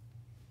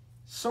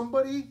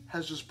 somebody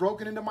has just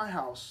broken into my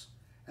house,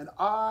 and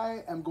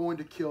I am going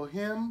to kill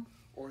him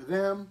or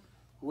them,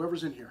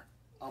 whoever's in here.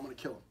 I'm going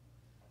to kill him.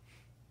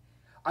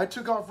 I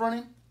took off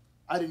running.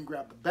 I didn't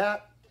grab the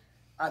bat.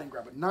 I didn't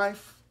grab a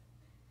knife.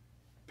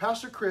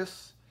 Pastor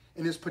Chris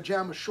in his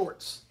pajama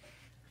shorts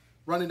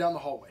running down the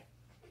hallway.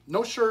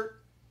 No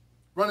shirt,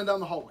 running down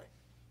the hallway.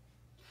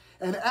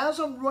 And as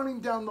I'm running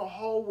down the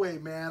hallway,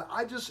 man,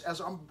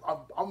 as I'm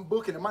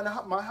booking it.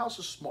 My house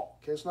is small,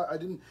 okay? It's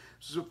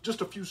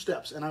just a few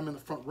steps, and I'm in the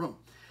front room.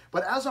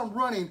 But as I'm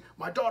running,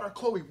 my daughter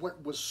Chloe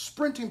was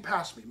sprinting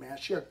past me, man.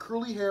 She had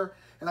curly hair,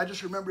 and I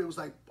just remember it was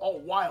like all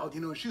wild,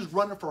 and she's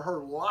running for her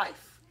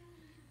life.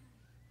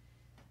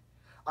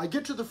 I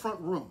get to the front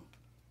room,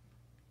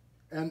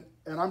 and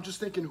I'm just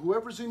thinking,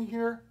 whoever's in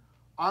here,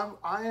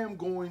 I'm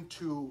going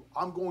to,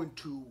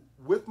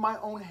 with my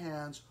own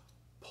hands,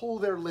 pull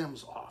their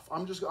limbs off.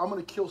 I'm going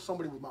to kill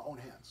somebody with my own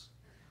hands.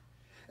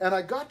 And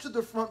I got to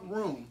the front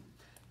room,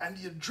 and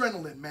the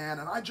adrenaline, man,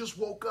 and I just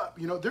woke up.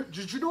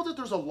 Did you know that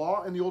there's a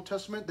law in the Old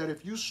Testament that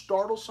if you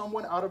startle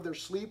someone out of their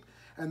sleep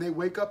and they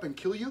wake up and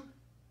kill you,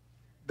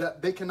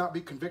 that they cannot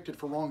be convicted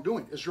for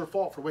wrongdoing? It's your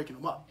fault for waking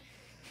them up.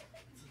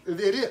 It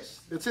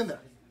is. It's in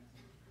there.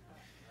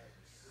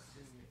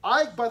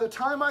 By the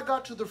time I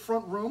got to the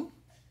front room,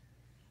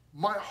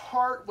 my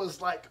heart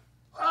was like,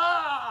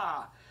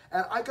 ah!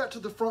 And I got to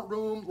the front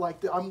room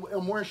like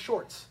I'm wearing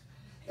shorts.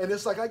 And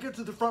it's like I get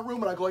to the front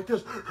room and I go like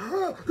this.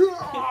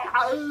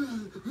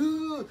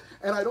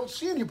 And I don't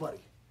see anybody.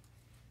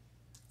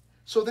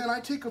 So then I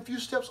take a few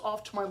steps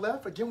off to my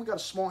left. Again, we got a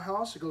small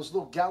house. It goes a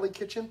little galley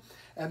kitchen.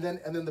 And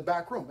then the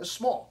back room. It's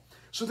small.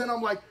 So then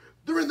I'm like,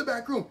 they're in the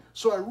back room.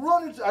 So I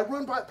run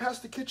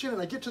past the kitchen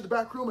and I get to the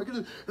back room.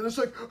 And it's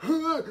like,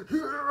 and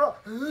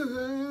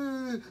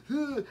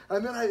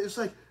then it's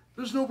like,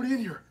 there's nobody in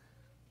here.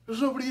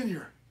 There's nobody in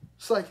here.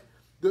 It's like,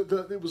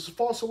 it was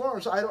false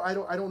alarms. I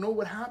don't know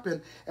what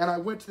happened. And I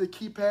went to the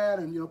keypad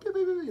and, beep,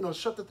 beep, beep,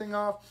 shut the thing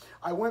off.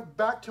 I went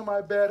back to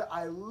my bed.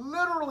 I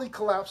literally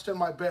collapsed in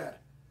my bed.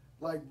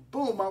 Like,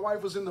 boom, my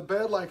wife was in the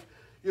bed, like,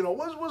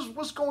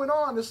 what's going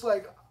on? It's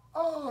like,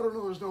 oh, I don't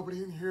know, there's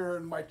nobody in here.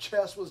 And my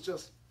chest was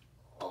just,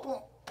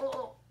 oh.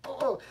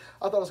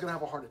 I thought I was going to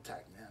have a heart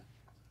attack, man.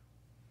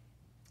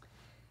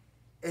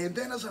 And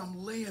then as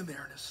I'm laying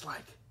there, and it's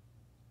like,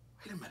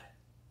 wait a minute.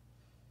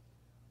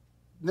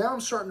 Now I'm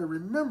starting to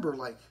remember,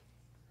 like,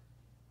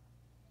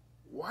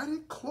 why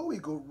did Chloe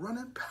go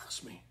running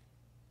past me?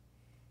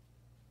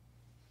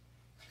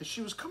 And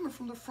she was coming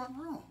from the front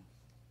room.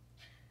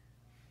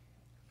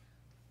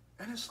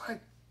 And it's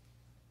like,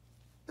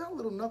 that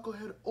little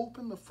knucklehead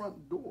opened the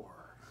front door.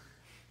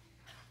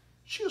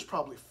 She was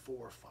probably 4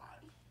 or 5.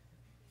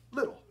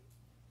 Little.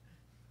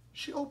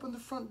 She opened the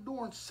front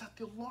door and set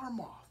the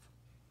alarm off.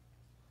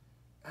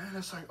 And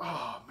it's like,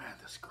 oh, man,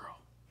 this girl.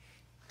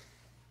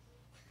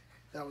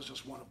 That was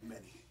just one of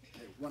many.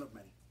 Okay, one of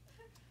many.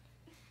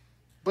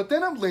 But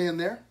then I'm laying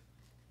there,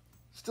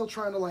 still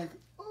trying to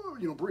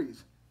breathe.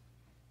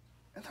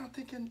 And then I'm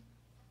thinking,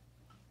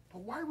 but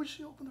why would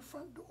she open the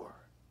front door?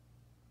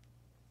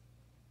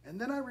 And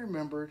then I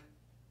remembered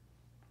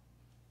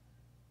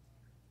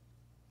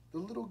the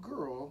little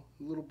girl,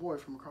 the little boy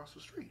from across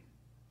the street.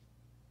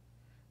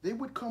 They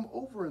would come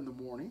over in the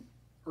morning,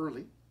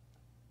 early,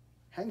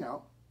 hang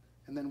out,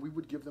 and then we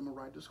would give them a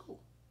ride to school.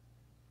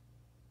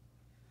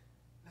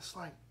 And it's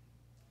like,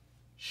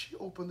 she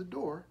opened the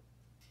door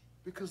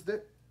because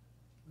they're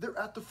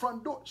at the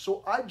front door.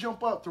 So I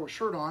jump up, throw a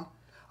shirt on.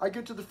 I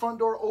get to the front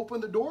door,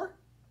 open the door.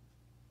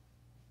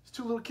 There's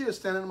 2 little kids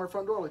standing in my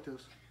front door like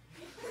this.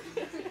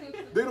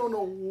 They don't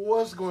know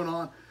what's going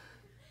on.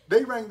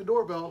 They rang the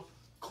doorbell.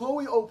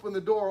 Chloe opened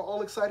the door,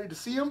 all excited to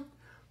see him.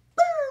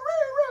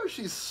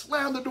 She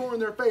slammed the door in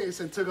their face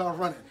and took off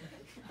running.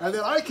 And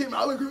then I came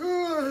out like,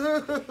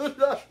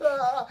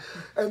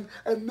 and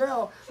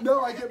now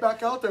I get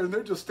back out there and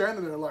they're just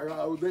standing there like,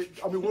 what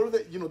are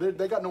they?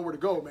 They got nowhere to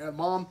go, man.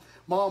 Mom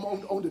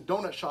owned a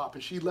donut shop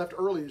and she left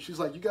early and she's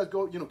like, you guys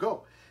go,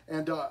 go.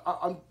 And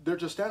they're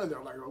just standing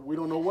there like, we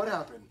don't know what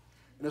happened.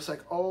 And it's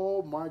like,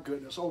 oh my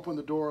goodness, open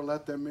the door,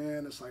 let them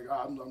in. It's like,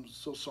 I'm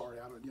so sorry.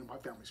 My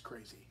family's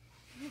crazy.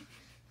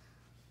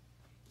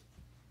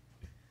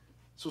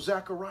 So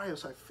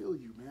Zacharias, I feel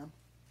you, man.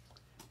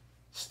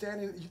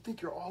 Standing, you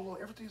think you're all alone,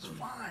 everything's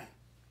fine.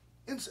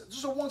 Incense. This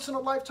is a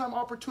once-in-a-lifetime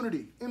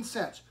opportunity.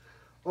 Incense.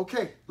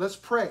 Okay, let's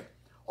pray.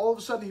 All of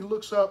a sudden, he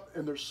looks up,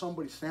 and there's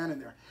somebody standing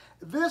there.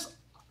 This,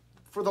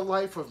 for the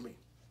life of me.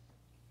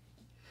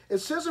 It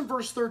says in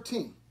verse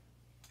 12,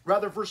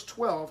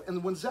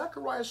 and when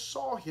Zacharias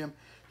saw him,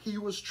 he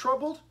was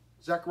troubled.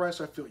 Zacharias,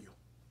 I feel you.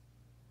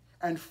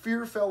 And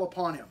fear fell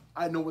upon him.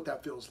 I know what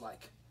that feels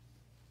like.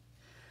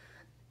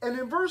 And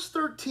in verse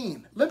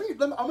 13, I'm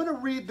going to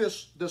read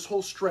this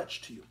whole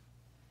stretch to you.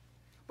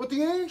 But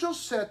the angel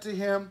said to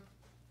him,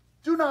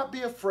 do not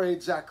be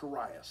afraid,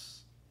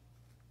 Zacharias.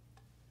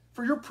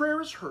 For your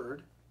prayer is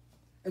heard,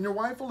 and your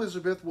wife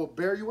Elizabeth will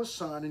bear you a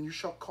son, and you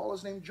shall call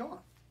his name John.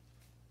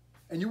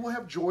 And you will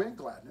have joy and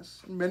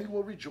gladness, and many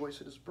will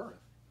rejoice at his birth.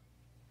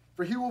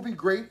 For he will be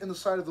great in the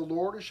sight of the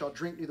Lord, and shall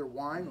drink neither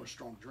wine nor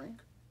strong drink.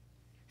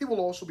 He will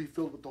also be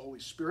filled with the Holy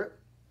Spirit,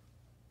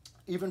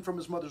 even from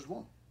his mother's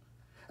womb.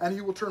 And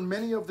he will turn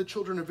many of the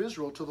children of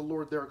Israel to the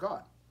Lord their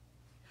God.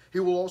 He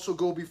will also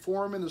go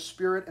before him in the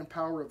spirit and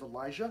power of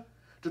Elijah,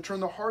 to turn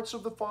the hearts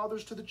of the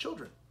fathers to the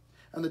children,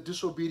 and the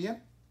disobedient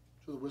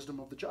to the wisdom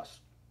of the just,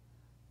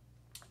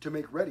 to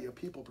make ready a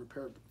people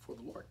prepared for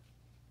the Lord.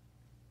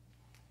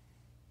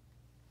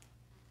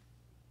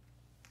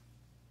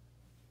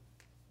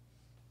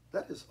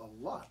 That is a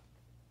lot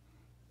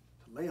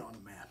to lay on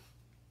a man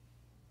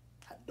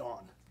at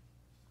dawn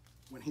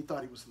when he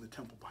thought he was in the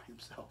temple by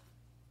himself.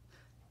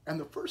 And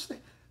the first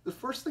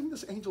thing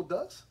this angel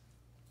does,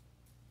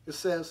 it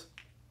says,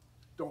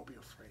 don't be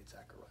afraid,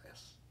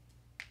 Zacharias.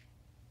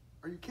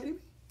 Are you kidding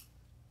me?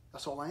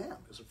 That's all I am,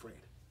 is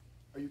afraid.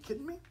 Are you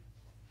kidding me?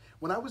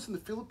 When I was in the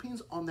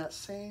Philippines on that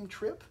same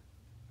trip,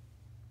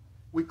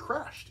 we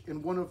crashed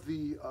in one of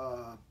the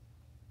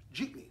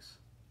jeepneys.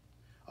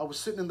 I was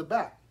sitting in the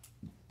back.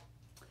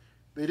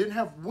 They didn't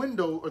have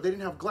window, or they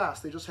didn't have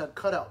glass. They just had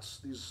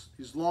cutouts,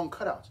 these long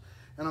cutouts.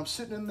 And I'm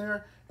sitting in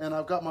there, and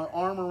I've got my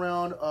arm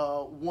around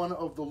one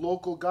of the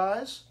local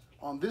guys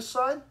on this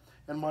side,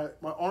 and my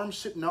arm's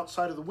sitting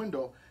outside of the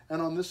window,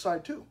 and on this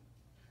side too.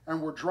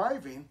 And we're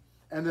driving,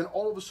 and then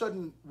all of a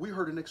sudden, we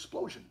heard an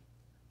explosion.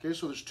 Okay,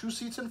 so there's 2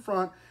 seats in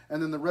front,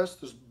 and then the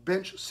rest, there's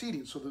bench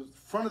seating. So the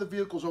front of the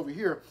vehicle's over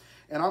here,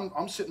 and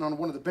I'm sitting on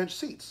one of the bench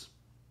seats.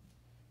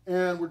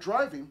 And we're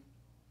driving,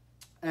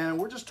 and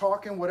we're just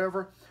talking,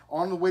 whatever,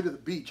 on the way to the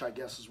beach, I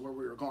guess, is where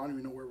we were going. I don't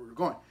even know where we were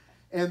going.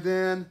 And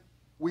then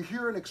we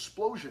hear an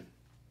explosion.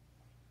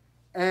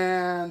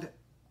 And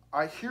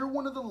I hear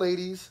one of the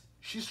ladies,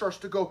 she starts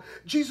to go,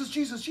 Jesus,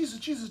 Jesus, Jesus,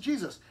 Jesus,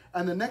 Jesus.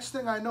 And the next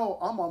thing I know,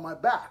 I'm on my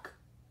back.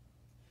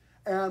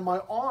 And my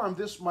arm,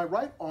 my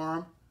right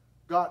arm,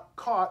 got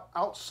caught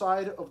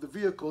outside of the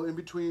vehicle in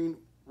between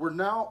we're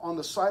now on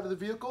the side of the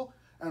vehicle,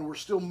 and we're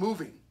still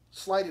moving,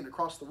 sliding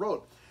across the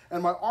road.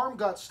 And my arm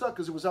got stuck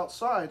because it was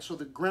outside, so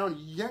the ground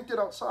yanked it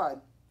outside,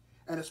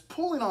 and it's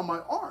pulling on my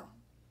arm.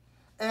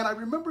 And I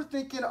remember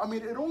thinking, I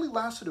mean, it only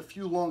lasted a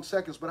few long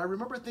seconds, but I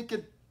remember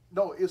thinking,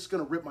 no, it's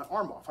going to rip my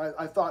arm off.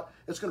 I thought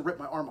it's going to rip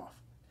my arm off.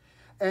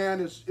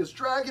 And it's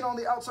dragging on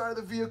the outside of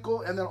the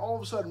vehicle, and then all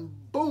of a sudden,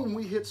 boom,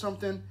 we hit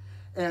something,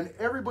 and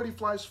everybody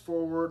flies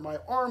forward. My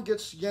arm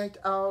gets yanked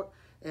out,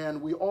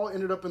 and we all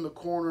ended up in the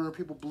corner, and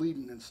people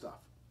bleeding and stuff.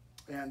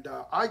 And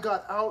I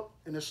got out,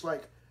 and it's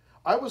like,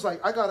 I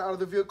got out of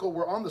the vehicle.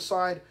 We're on the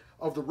side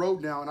of the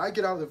road now, and I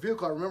get out of the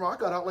vehicle. I remember I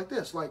got out like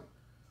this, like,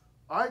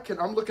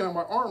 I'm looking at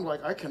my arm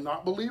like, I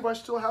cannot believe I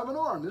still have an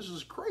arm. This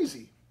is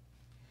crazy.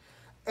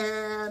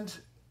 And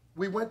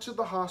we went to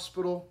the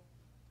hospital,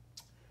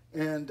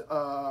 and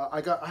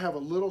I have a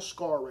little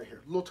scar right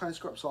here, a little tiny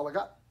scar. That's all I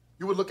got.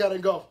 You would look at it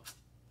and go,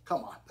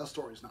 come on, that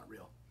story's not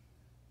real.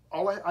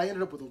 I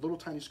ended up with a little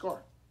tiny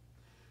scar.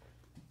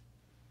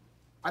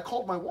 I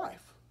called my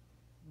wife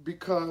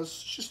because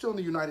she's still in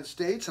the United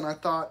States, and I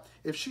thought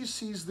if she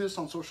sees this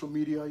on social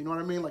media, you know what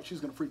I mean? Like, she's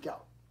going to freak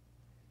out.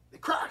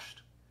 It crashed.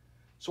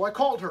 So I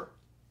called her.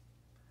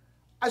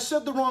 I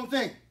said the wrong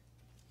thing.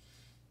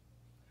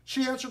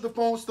 She answered the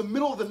phone. It's the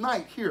middle of the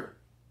night here.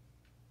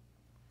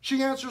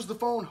 She answers the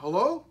phone,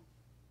 hello?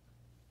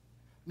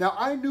 Now,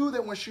 I knew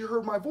that when she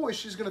heard my voice,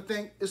 she's going to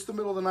think it's the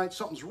middle of the night,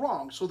 something's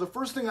wrong. So the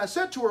first thing I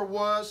said to her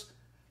was,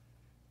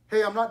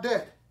 hey, I'm not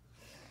dead.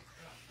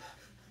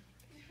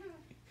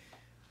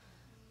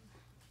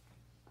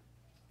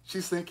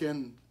 She's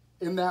thinking,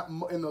 in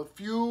the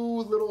few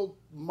little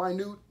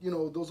minute,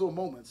 those little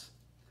moments,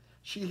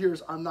 she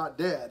hears I'm not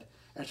dead,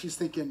 and she's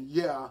thinking,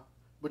 yeah,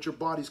 but your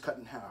body's cut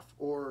in half,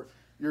 or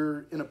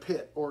you're in a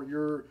pit, or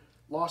you're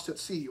lost at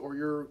sea,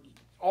 or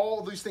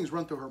all these things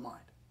run through her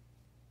mind.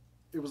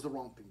 It was the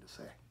wrong thing to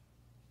say.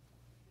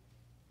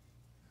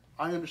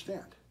 I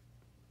understand.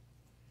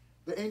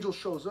 The angel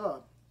shows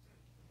up.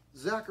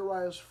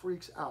 Zacharias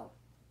freaks out.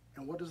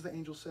 And what does the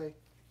angel say?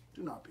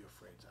 Do not be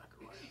afraid,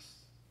 Zacharias.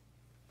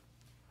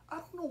 I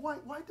don't know why.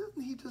 Why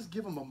doesn't he just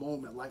give him a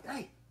moment like,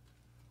 hey,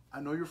 I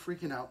know you're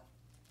freaking out.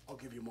 I'll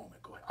give you a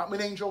moment. Go ahead. I'm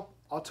an angel.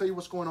 I'll tell you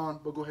what's going on,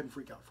 but go ahead and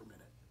freak out for a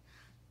minute.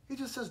 He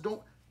just says,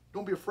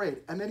 don't be afraid.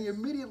 And then he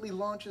immediately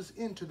launches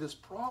into this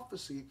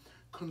prophecy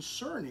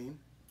concerning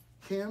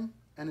him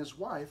and his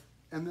wife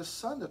and this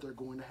son that they're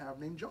going to have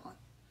named John.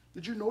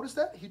 Did you notice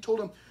that? He told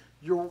him,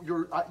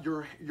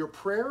 your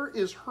prayer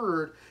is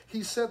heard.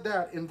 He said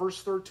that in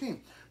verse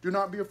 13. Do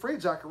not be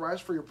afraid,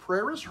 Zacharias, for your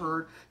prayer is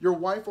heard. Your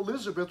wife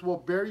Elizabeth will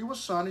bear you a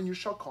son, and you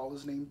shall call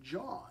his name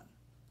John.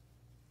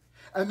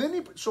 And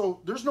then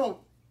there's no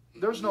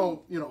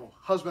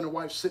husband and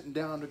wife sitting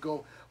down to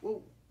go,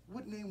 well,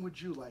 what name would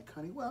you like,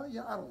 honey? Well,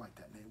 yeah, I don't like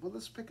that name. Well,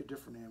 let's pick a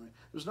different name.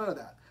 There's none of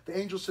that. The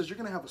angel says, you're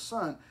going to have a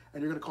son,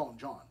 and you're going to call him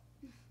John.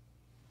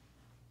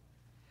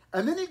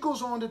 And then he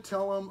goes on to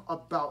tell him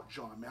about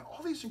John, man.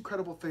 All these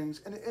incredible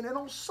things. And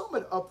I'll sum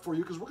it up for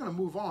you because we're going to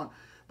move on.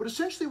 But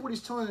essentially what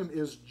he's telling him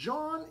is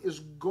John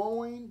is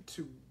going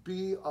to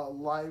be a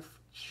life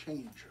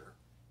changer.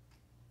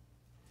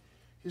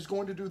 He's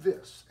going to do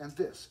this and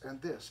this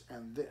and this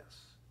and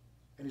this.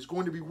 And he's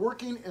going to be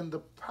working in the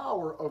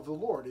power of the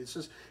Lord. He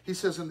says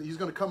he's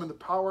going to come in the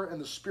power and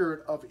the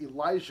spirit of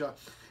Elijah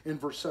in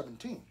verse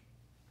 17.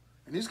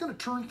 And he's going to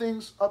turn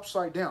things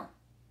upside down.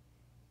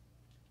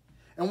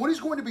 And what he's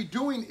going to be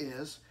doing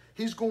is,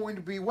 he's going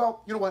to be,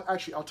 well, you know what?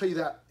 Actually, I'll tell you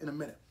that in a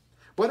minute.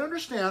 But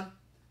understand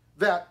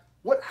that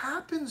what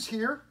happens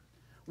here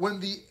when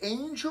the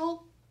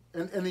angel,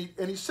 and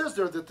he says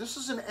there that this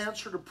is an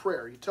answer to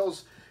prayer. He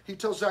tells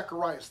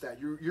Zacharias that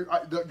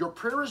your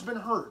prayer has been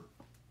heard.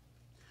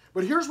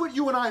 But here's what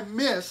you and I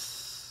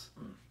miss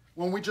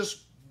when we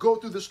just go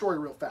through the story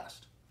real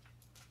fast.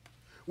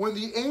 When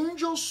the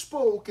angel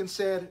spoke and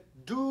said,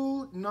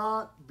 do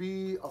not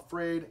be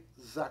afraid,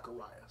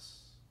 Zacharias,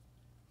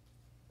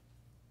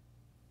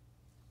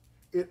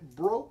 it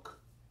broke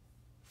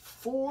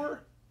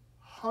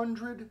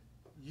 400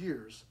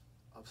 years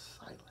of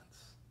silence.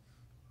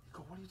 You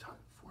go, what are you talking?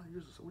 400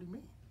 years of silence? What do you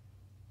mean?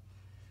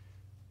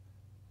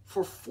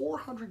 For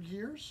 400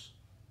 years,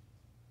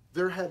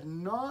 there had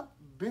not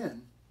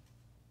been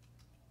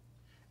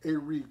a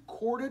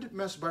recorded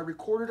message. By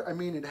recorded, I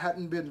mean it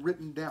hadn't been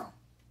written down.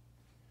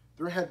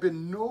 There had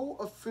been no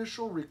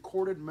official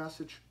recorded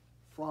message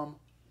from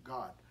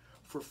God.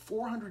 For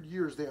 400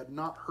 years, they had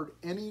not heard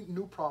any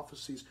new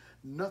prophecies,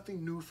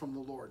 nothing new from the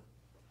Lord.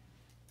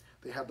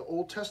 They had the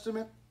Old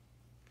Testament,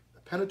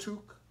 the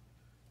Pentateuch,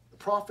 the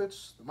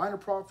prophets, the minor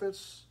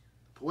prophets,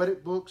 the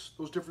poetic books,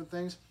 those different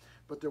things,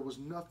 but there was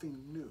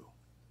nothing new.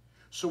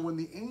 So when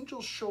the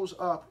angel shows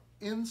up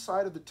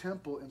inside of the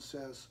temple and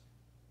says,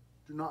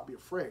 do not be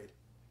afraid,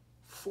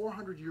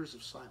 400 years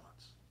of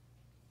silence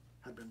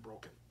had been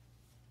broken.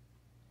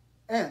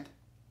 And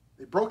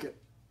they broke it,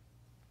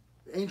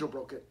 the angel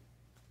broke it,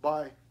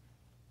 by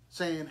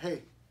saying,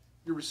 hey,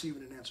 you're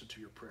receiving an answer to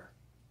your prayer.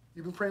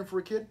 You've been praying for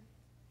a kid?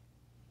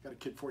 Got a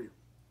kid for you.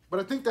 But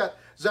I think that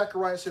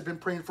Zacharias had been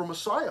praying for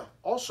Messiah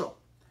also.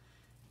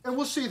 And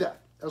we'll see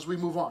that. as we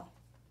move on.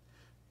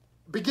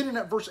 Beginning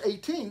at verse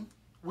 18,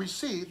 we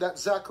see that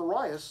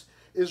Zacharias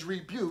is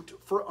rebuked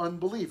for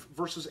unbelief.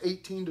 Verses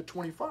 18 to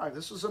 25.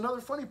 This is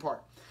another funny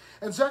part.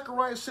 And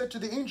Zacharias said to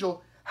the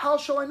angel, "How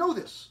shall I know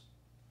this?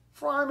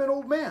 For I am an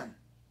old man,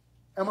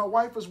 and my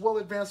wife is well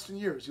advanced in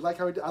years." You like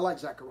how I like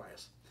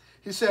Zacharias.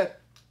 He said,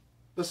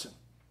 "Listen,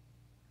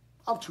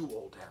 I'm too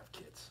old to have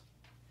kids.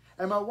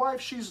 And my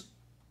wife, she's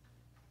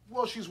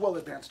well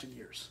advanced in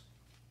years."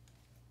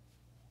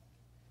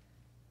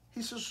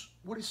 He says,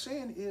 what he is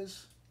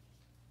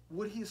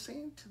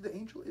saying to the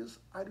angel is,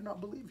 "I do not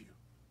believe you.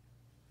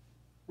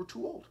 We're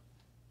too old.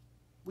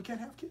 We can't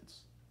have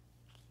kids.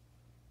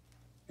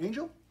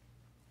 Angel,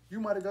 you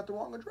might have got the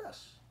wrong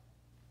address.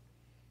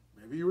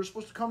 Maybe you were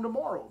supposed to come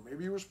tomorrow.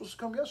 Maybe you were supposed to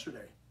come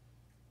yesterday.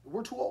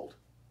 We're too old.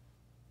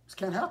 This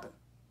can't happen."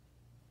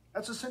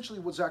 That's essentially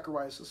what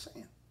Zacharias is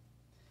saying.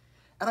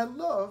 And I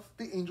love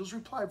the angel's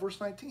reply, verse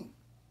 19.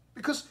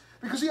 Because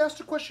he asked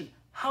the question,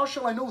 "How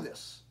shall I know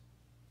this?"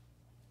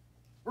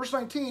 Verse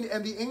 19,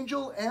 and the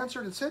angel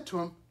answered and said to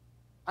him,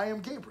 "I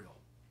am Gabriel,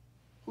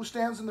 who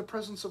stands in the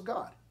presence of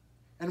God,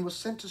 and was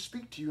sent to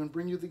speak to you and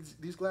bring you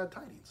these glad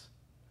tidings."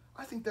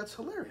 I think that's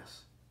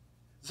hilarious.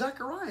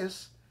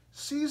 Zacharias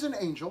sees an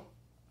angel.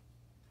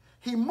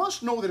 He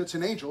must know that it's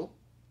an angel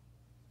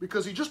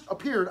because he just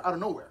appeared out of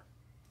nowhere.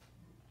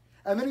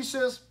 And then he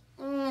says,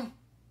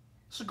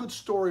 it's a good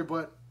story,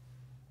 but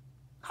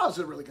how's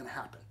it really going to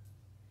happen?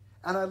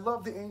 And I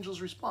love the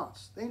angel's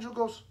response. The angel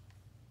goes,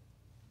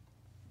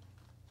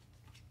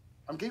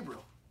 "I'm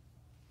Gabriel."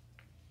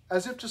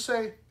 As if to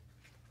say,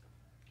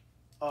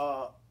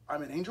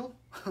 I'm an angel.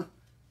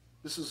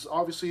 This is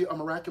obviously a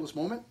miraculous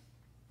moment.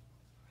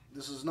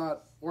 This is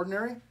not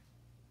ordinary.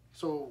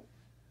 So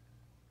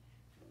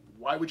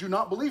why would you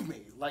not believe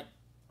me? Like,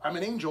 I'm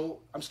an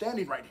angel. I'm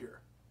standing right here.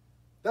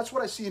 That's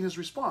what I see in his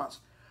response.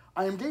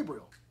 "I am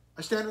Gabriel.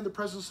 I stand in the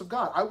presence of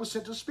God. I was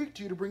sent to speak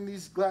to you to bring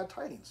these glad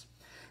tidings."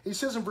 He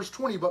says in verse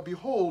 20, "But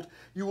behold,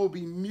 you will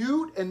be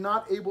mute and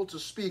not able to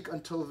speak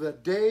until the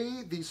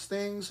day these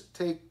things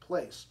take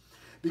place,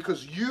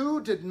 because you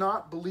did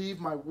not believe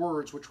my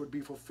words, which would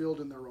be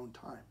fulfilled in their own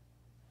time."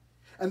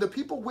 And the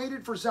people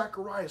waited for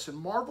Zacharias and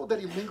marveled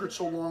that he lingered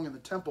so long in the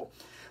temple.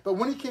 But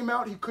when he came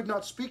out, he could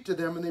not speak to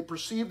them, and they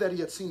perceived that he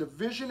had seen a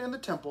vision in the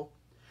temple,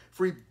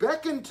 for he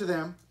beckoned to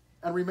them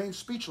and remained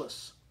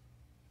speechless.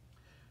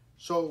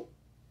 So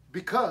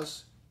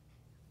because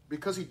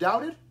he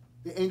doubted,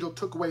 the angel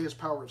took away his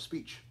power of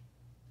speech.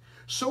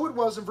 So it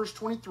was in verse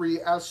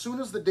 23, as soon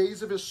as the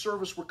days of his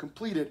service were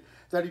completed,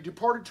 that he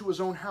departed to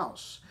his own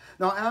house.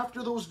 Now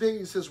after those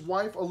days, his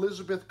wife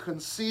Elizabeth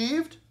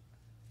conceived,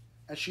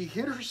 and she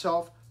hid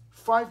herself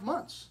 5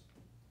 months,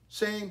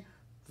 saying,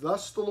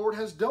 "Thus the Lord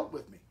has dealt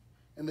with me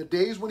in the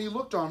days when he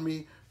looked on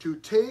me to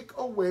take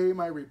away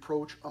my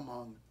reproach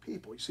among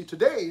people." You see,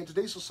 today, in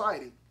today's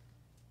society,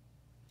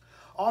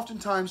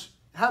 oftentimes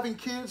having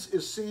kids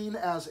is seen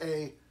as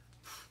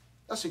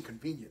that's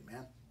inconvenient,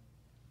 man.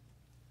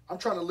 I'm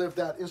trying to live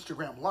that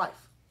Instagram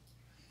life.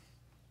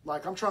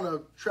 Like, I'm trying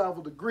to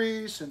travel to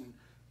Greece and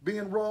be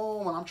in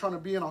Rome, and I'm trying to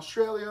be in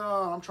Australia,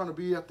 and I'm trying to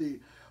be at the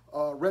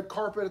red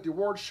carpet at the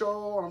award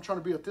show, and I'm trying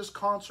to be at this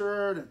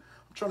concert, and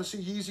I'm trying to see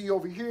Yeezy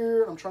over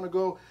here, and I'm trying to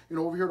go,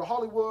 over here to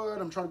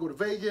Hollywood. I'm trying to go to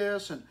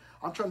Vegas, and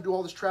I'm trying to do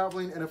all this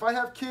traveling. And if I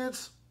have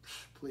kids,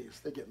 please,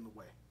 they get in the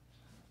way.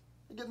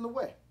 They get in the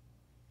way.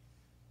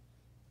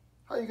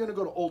 How are you going to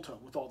go to Ulta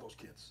with all those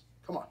kids?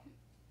 Come on.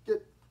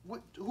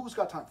 Who's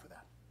got time for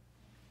that?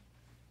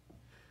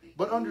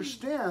 But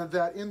understand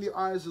that in the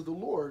eyes of the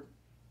Lord,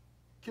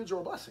 kids are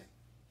a blessing.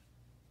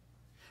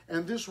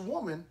 And this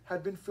woman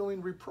had been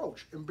feeling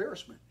reproach,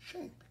 embarrassment,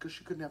 shame, because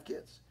she couldn't have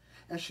kids.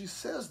 And she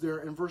says there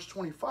in verse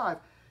 25,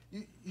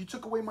 you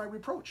took away my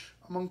reproach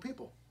among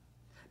people.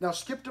 Now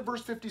skip to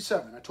verse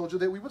 57. I told you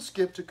that we would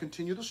skip to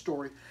continue the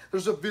story.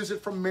 There's a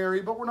visit from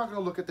Mary, but we're not going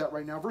to look at that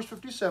right now. Verse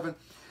 57,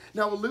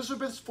 now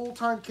Elizabeth's full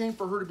time came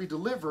for her to be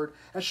delivered,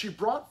 and she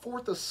brought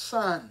forth a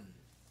son.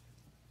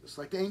 Just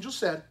like the angel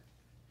said.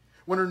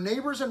 When her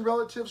neighbors and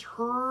relatives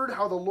heard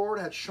how the Lord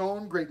had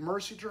shown great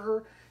mercy to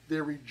her,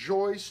 they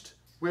rejoiced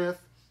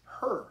with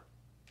her.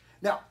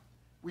 Now,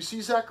 we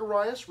see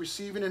Zacharias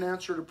receiving an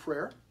answer to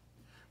prayer.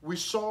 We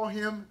saw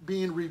him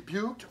being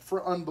rebuked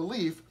for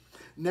unbelief.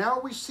 Now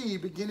we see,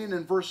 beginning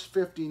in verse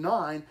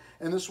 59,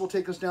 and this will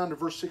take us down to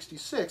verse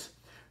 66,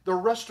 the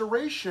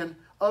restoration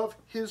of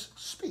his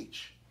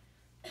speech.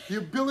 The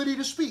ability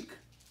to speak.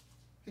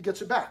 He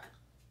gets it back.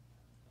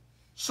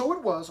 So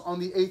it was on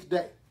the 8th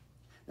day.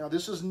 Now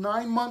this is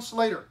 9 months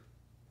later.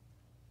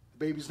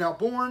 The baby's now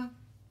born.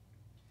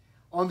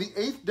 On the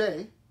 8th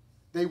day,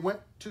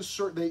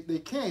 they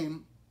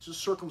came to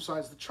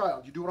circumcise the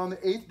child. You do it on the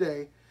 8th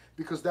day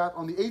because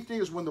on the 8th day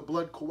is when the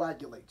blood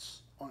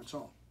coagulates on its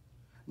own.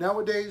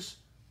 Nowadays,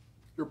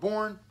 you're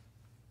born,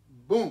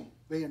 boom,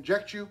 they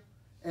inject you,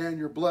 and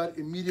your blood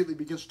immediately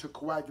begins to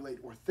coagulate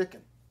or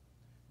thicken.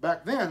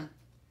 Back then,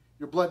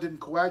 your blood didn't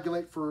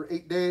coagulate for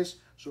 8 days,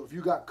 so if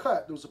you got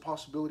cut, there was a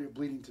possibility of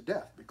bleeding to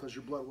death because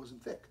your blood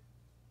wasn't thick.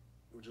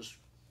 It would just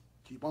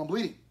keep on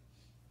bleeding.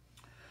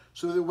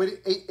 So they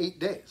waited eight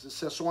days. It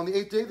says, so on the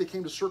 8th day they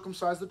came to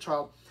circumcise the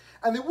child,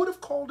 and they would have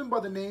called him by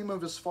the name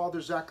of his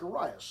father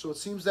Zacharias. So it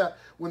seems that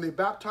when they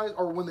baptized,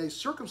 or when they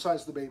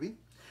circumcised the baby,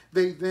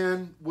 they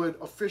then would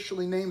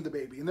officially name the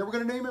baby, and they were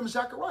going to name him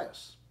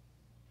Zacharias.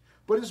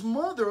 But his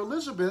mother,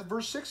 Elizabeth,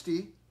 verse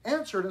 60,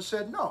 answered and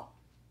said, no,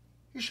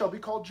 he shall be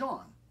called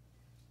John.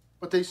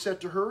 But they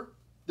said to her,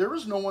 there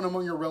is no one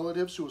among your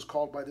relatives who is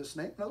called by this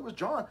name. In other words,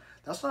 John,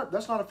 that's not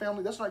a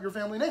family, that's not your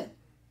family name.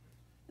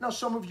 Now,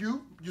 some of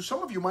you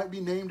might be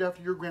named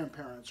after your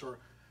grandparents or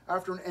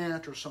after an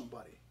aunt or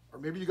somebody. Or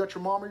maybe you got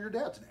your mom or your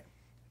dad's name.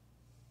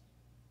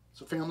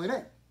 It's a family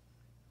name.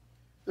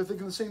 They're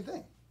thinking the same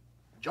thing.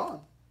 John,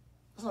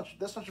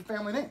 that's not your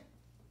family name.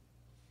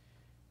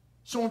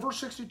 So in verse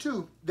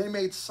 62, they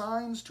made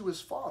signs to his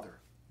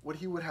father what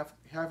he would have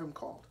him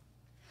called.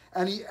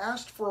 And he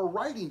asked for a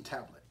writing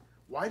tablet.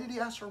 Why did he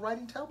ask for a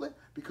writing tablet?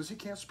 Because he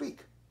can't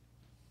speak.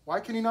 Why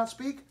can he not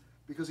speak?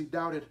 Because he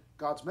doubted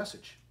God's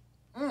message.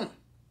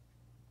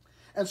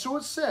 And so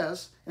it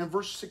says in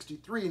verse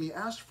 63, and he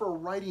asked for a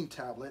writing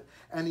tablet,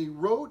 and he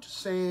wrote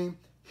saying,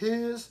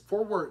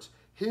 four words,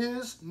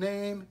 his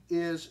name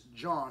is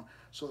John.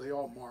 So they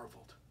all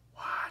marveled.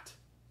 What?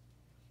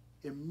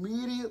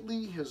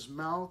 Immediately his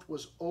mouth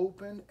was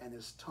open and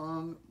his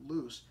tongue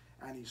loose,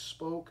 and he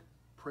spoke,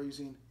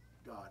 praising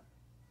God.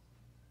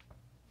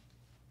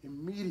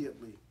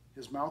 Immediately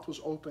his mouth was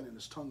open and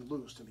his tongue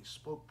loosed, and he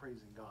spoke,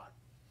 praising God.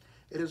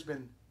 It has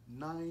been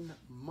 9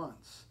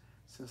 months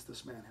since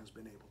this man has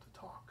been able to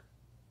talk.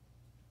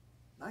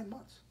 9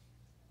 months.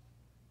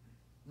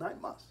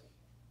 9 months.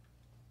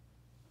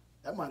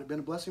 That might have been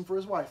a blessing for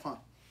his wife, huh?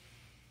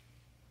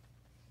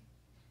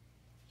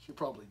 She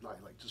probably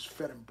like just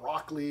fed him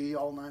broccoli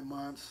all 9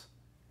 months,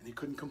 and he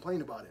couldn't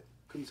complain about it.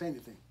 Couldn't say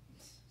anything.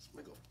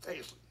 Smiggle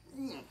face.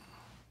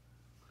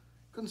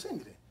 Couldn't say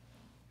anything.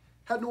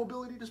 Had no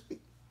ability to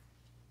speak.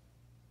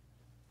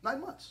 9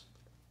 months.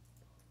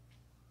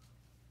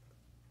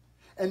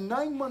 And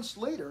 9 months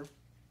later,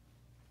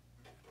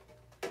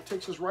 he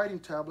takes his writing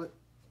tablet.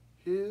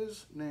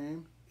 His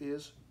name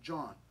is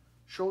John.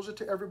 Shows it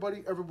to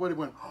everybody. Everybody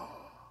went,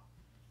 oh,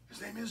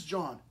 his name is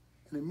John.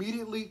 And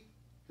immediately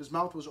his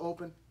mouth was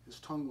open, his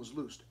tongue was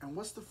loosed. And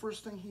what's the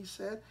first thing he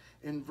said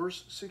in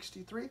verse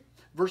 63?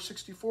 Verse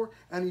 64,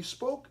 and he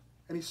spoke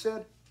and he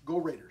said, go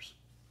Raiders.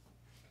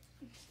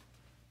 Is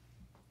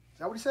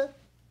that what he said?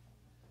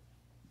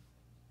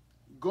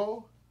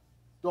 Go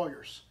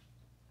Doyers.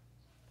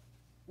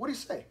 What did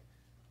he say?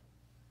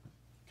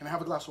 Can I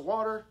have a glass of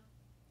water?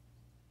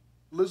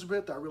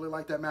 Elizabeth, I really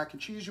like that mac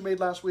and cheese you made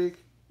last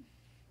week.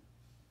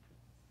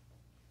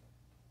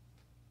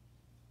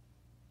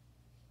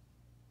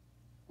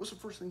 What's the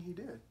first thing he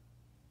did? It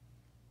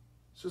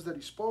says that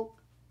he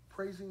spoke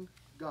praising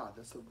God.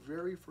 That's the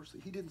very first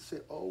thing. He didn't say,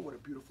 oh, what a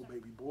beautiful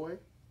baby boy.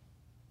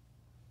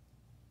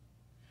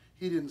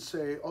 He didn't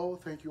say, oh,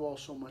 thank you all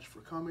so much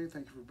for coming.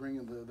 Thank you for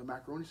bringing the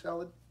macaroni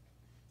salad.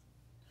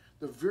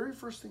 The very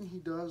first thing he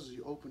does is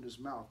he opened his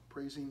mouth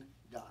praising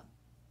God.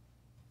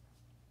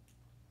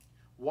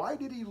 Why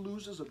did he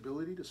lose his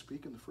ability to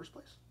speak in the first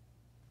place?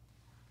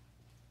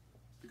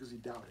 Because he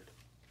doubted.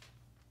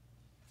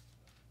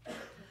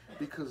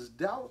 Because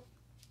doubt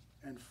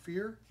and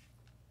fear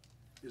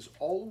is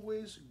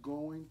always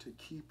going to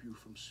keep you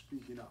from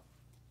speaking up.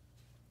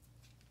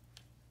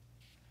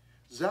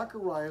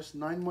 Zacharias,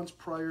 9 months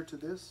prior to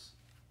this,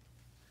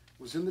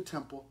 was in the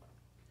temple,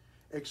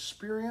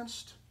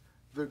 experienced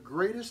the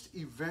greatest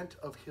event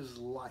of his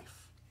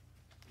life.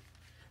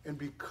 And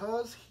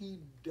because he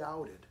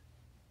doubted,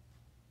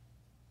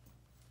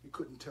 he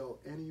couldn't tell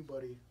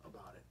anybody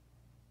about it,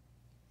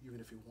 even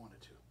if he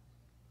wanted to.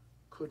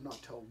 Could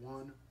not tell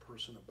one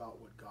person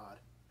about what God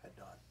had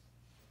done.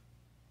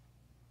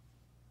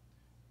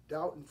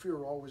 Doubt and fear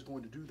are always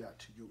going to do that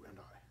to you and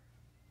I.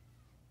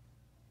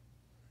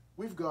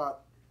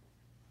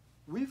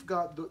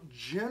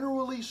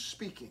 Generally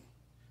speaking,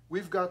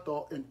 we've got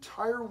the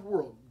entire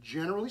world,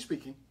 generally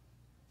speaking,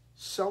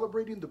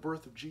 celebrating the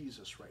birth of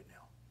Jesus right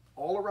now.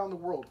 All around the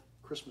world,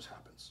 Christmas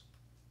happens.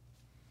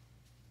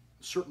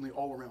 Certainly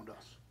all around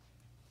us.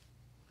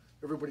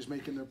 Everybody's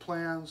making their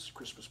plans,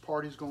 Christmas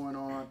parties going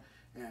on,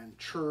 and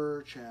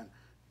church, and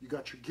you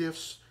got your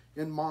gifts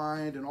in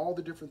mind, and all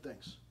the different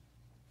things.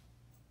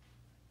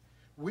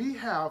 We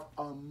have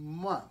a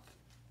month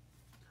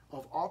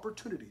of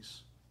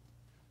opportunities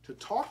to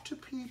talk to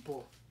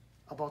people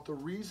about the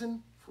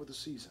reason for the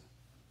season.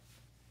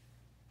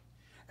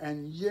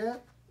 And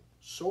yet,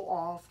 so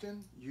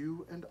often,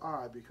 you and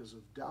I, because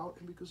of doubt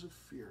and because of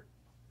fear,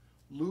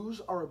 lose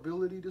our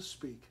ability to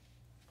speak,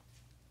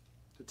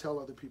 to tell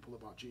other people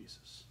about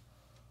Jesus.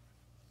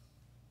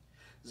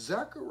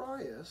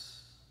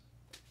 Zacharias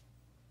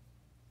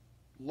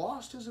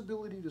lost his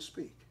ability to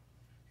speak.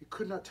 He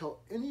could not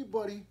tell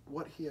anybody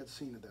what he had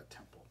seen at that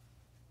temple.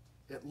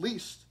 At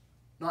least,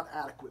 not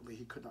adequately,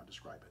 he could not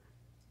describe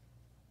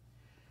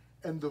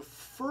it. And the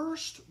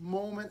first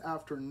moment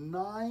after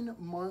 9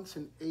 months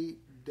and 8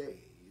 days,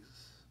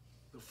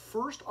 the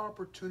first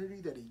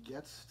opportunity that he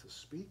gets to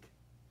speak,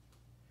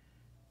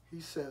 he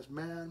says,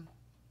 man,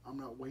 I'm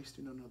not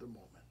wasting another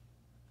moment.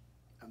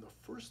 And the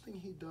first thing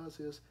he does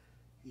is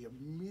he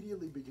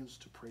immediately begins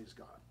to praise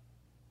God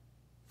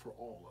for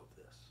all of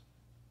this.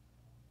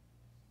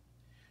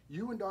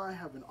 You and I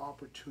have an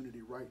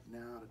opportunity right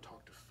now to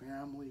talk to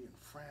family and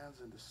friends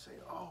and to say,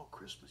 oh,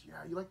 Christmas, yeah,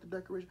 you like the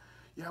decoration?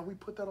 Yeah, we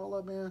put that all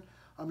up, man.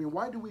 I mean,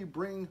 why do we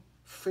bring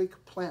fake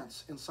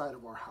plants inside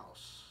of our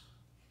house?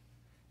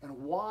 And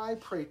why,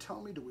 pray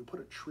tell me, do we put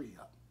a tree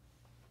up?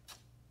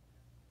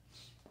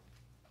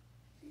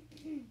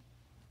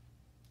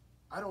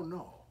 I don't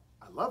know.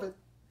 I love it.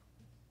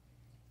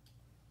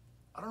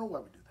 I don't know why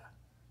we do that.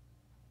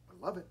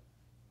 I love it.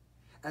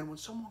 And when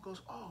someone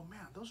goes, oh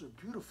man, those are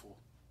beautiful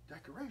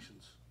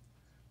decorations,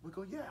 we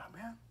go, yeah,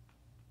 man,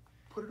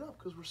 put it up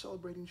because we're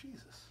celebrating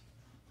Jesus.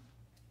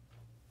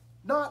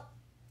 Not,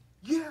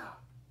 yeah.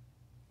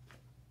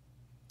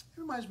 It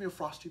reminds me of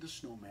Frosty the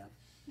Snowman.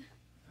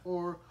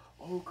 Or,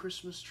 oh,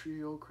 Christmas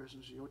tree, oh,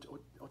 Christmas tree,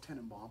 oh,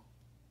 Tenenbaum.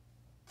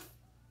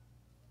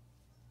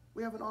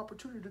 We have an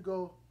opportunity to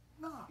go,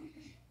 nah,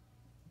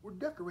 we're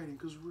decorating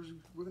because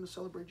we're going to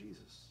celebrate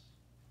Jesus.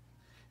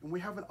 And we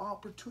have an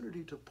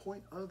opportunity to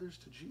point others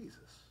to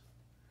Jesus.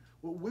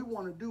 What we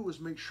want to do is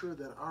make sure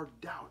that our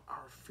doubt,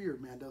 our fear,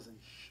 man, doesn't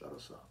shut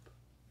us up.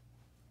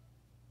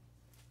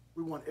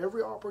 We want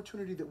every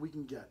opportunity that we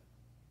can get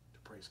to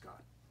praise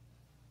God.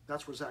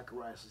 That's where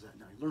Zacharias is at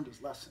now. He learned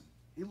his lesson.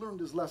 He learned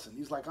his lesson.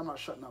 He's like, I'm not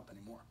shutting up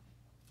anymore.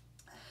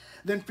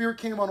 Then fear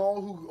came on all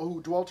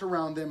who dwelt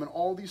around them, and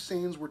all these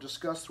sayings were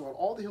discussed throughout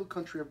all the hill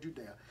country of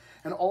Judea.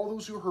 And all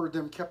those who heard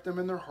them kept them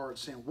in their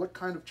hearts, saying, what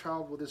kind of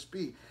child will this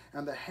be?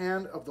 And the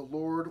hand of the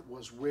Lord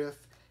was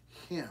with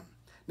him.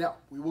 Now,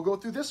 we will go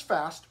through this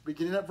fast,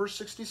 beginning at verse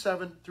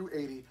 67 through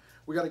 80.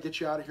 We got to get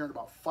you out of here in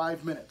about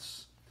 5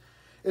 minutes.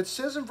 It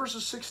says in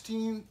verses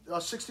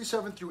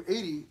 67 through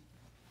 80,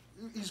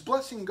 he's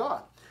blessing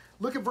God.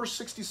 Look at verse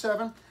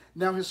 67.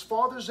 Now his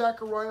father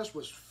Zacharias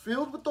was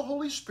filled with the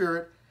Holy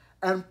Spirit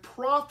and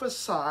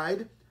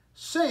prophesied,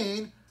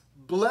 saying,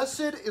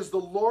 blessed is the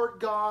Lord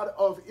God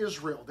of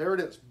Israel. There it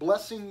is,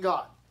 blessing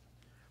God.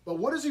 But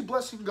what is he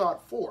blessing God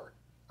for?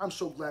 I'm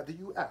so glad that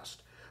you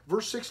asked.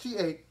 Verse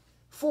 68,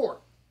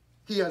 for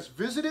he has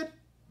visited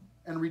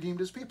and redeemed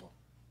his people.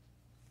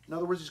 In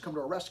other words, he's come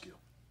to our rescue.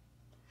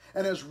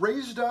 And has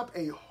raised up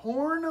a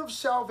horn of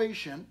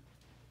salvation.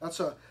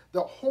 The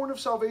horn of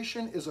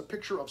salvation is a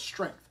picture of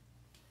strength.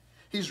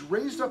 He's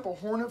raised up a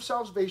horn of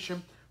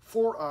salvation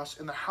for us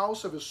in the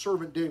house of his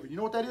servant David. You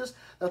know what that is?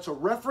 That's a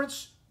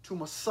reference to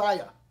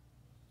Messiah.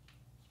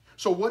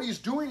 So what he's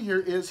doing here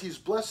is he's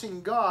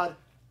blessing God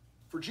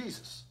for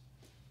Jesus.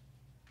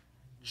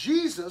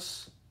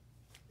 Jesus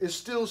is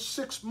still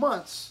 6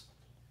 months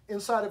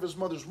inside of his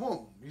mother's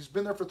womb. He's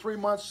been there for 3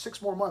 months,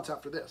 6 more months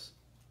after this.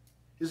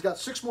 He's got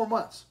 6 more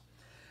months.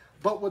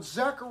 But what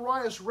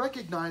Zacharias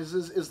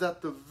recognizes is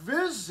that the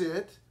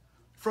visit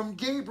from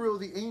Gabriel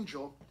the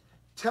angel,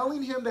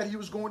 telling him that he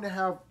was going to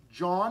have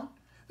John,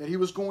 that he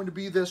was going to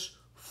be this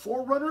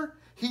forerunner,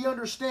 he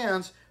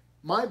understands,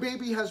 my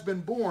baby has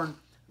been born.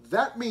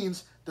 That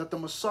means that the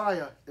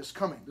Messiah is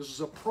coming. This is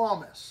a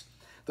promise.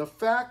 The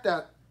fact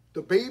that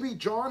the baby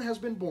John has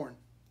been born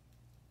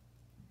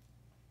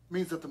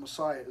means that the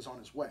Messiah is on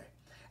his way.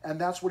 And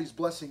that's what he's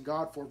blessing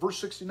God for. Verse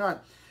 69.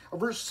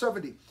 Verse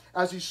 70,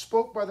 as he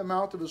spoke by the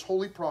mouth of his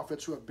holy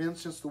prophets who have been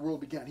since the world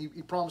began. He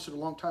promised it a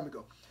long time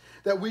ago.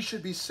 That we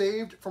should be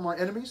saved from our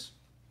enemies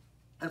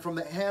and from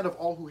the hand of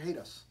all who hate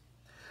us.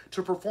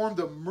 To perform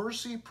the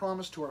mercy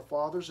promised to our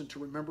fathers and to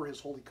remember his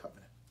holy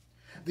covenant.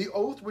 The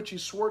oath which he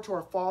swore to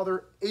our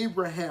father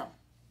Abraham.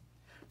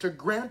 To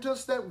grant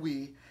us that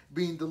we,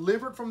 being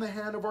delivered from the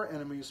hand of our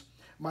enemies,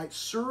 might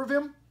serve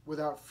him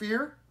without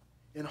fear,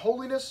 in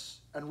holiness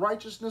and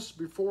righteousness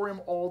before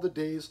him all the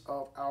days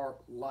of our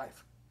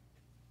life.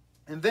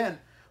 And then,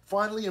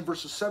 finally, in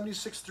verses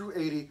 76 through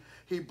 80,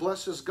 he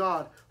blesses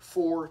God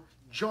for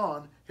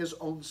John, his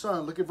own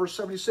son. Look at verse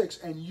 76.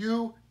 And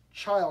you,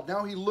 child.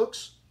 Now he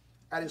looks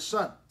at his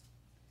son.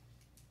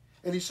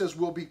 And he says,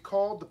 will be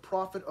called the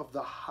prophet of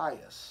the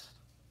highest.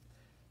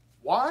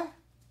 Why?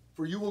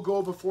 For you will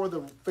go before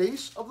the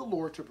face of the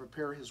Lord to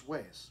prepare his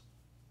ways,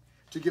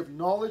 to give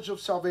knowledge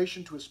of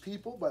salvation to his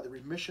people by the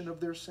remission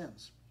of their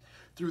sins,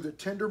 through the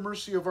tender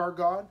mercy of our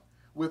God,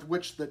 with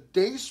which the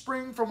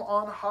dayspring from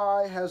on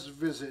high has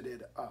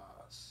visited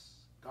us,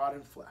 God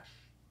in flesh,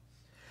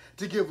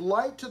 to give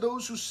light to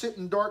those who sit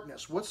in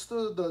darkness. What's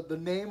the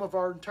name of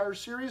our entire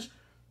series?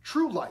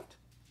 True light.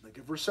 Look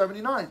at verse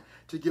 79.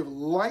 To give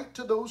light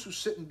to those who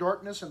sit in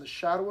darkness and the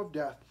shadow of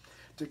death,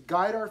 to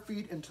guide our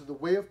feet into the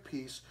way of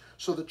peace.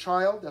 So the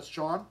child, that's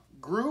John,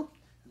 grew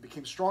and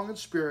became strong in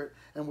spirit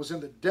and was in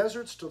the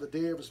deserts till the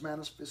day of his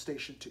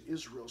manifestation to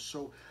Israel.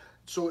 So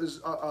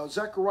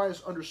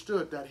Zacharias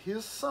understood that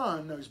his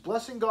son, now he's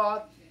blessing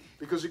God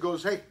because he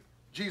goes, hey,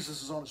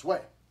 Jesus is on his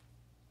way.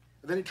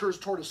 And then he turns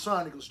toward his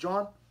son. He goes,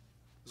 John,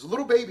 there's a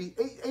little baby,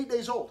 eight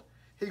days old.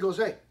 He goes,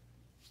 hey,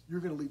 you're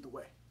going to lead the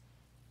way.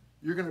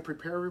 You're going to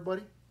prepare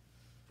everybody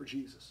for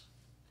Jesus.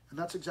 And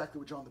that's exactly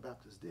what John the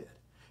Baptist did.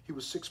 He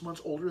was 6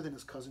 months older than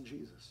his cousin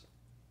Jesus.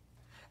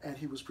 And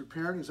he was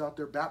preparing. He was out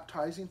there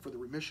baptizing for the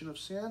remission of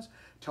sins,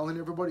 telling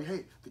everybody,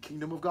 hey, the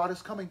kingdom of God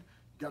is coming.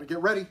 You got to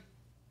get ready.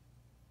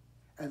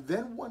 And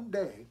then one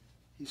day,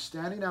 he's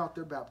standing out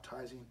there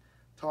baptizing,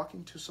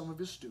 talking to some of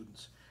his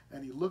students.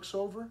 And he looks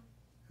over and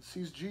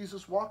sees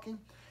Jesus walking.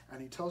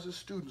 And he tells his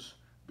students,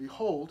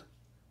 behold,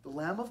 the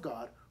Lamb of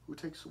God who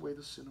takes away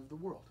the sin of the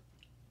world.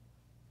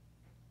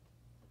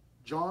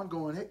 John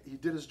going, hey, he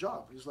did his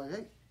job. He's like,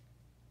 hey,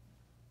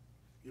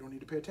 you don't need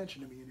to pay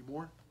attention to me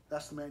anymore.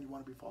 That's the man you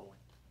want to be following.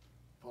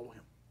 Follow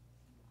him.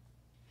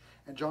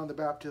 And John the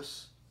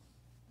Baptist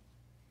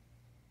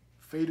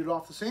faded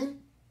off the scene,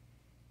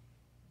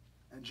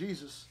 and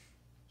Jesus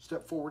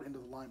stepped forward into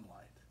the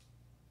limelight.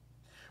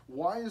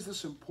 Why is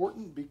this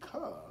important?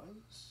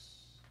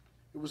 Because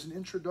it was an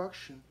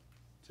introduction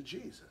to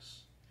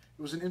Jesus.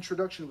 It was an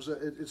introduction.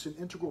 It's an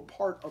integral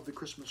part of the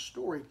Christmas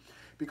story,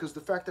 because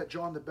the fact that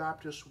John the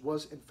Baptist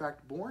was in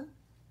fact born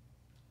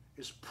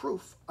is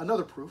proof,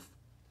 another proof,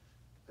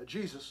 that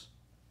Jesus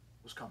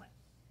was coming.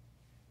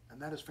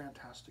 And that is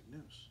fantastic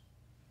news.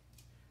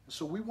 And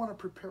so we want to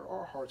prepare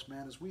our hearts,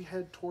 man, as we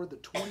head toward the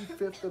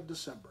 25th of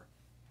December.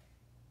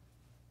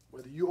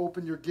 Whether you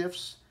open your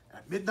gifts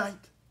at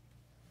midnight,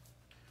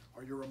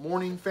 or you're a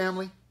morning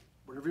family,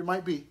 whatever it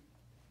might be,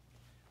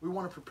 we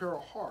want to prepare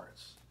our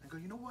hearts and go,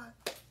 you know what?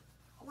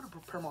 I want to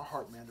prepare my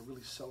heart, man, to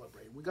really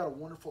celebrate. We got a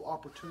wonderful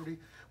opportunity.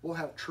 We'll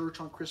have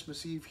church on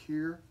Christmas Eve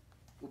here.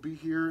 We'll be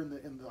here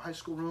in the high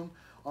school room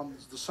on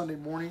the Sunday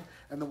morning,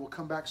 and then we'll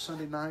come back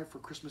Sunday night for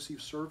Christmas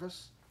Eve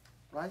service,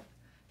 right?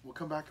 We'll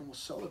come back and we'll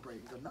celebrate.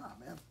 And go, nah,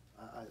 man,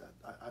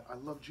 I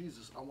love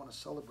Jesus. I want to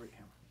celebrate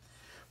him.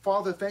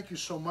 Father, thank you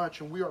so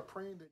much, and we are praying that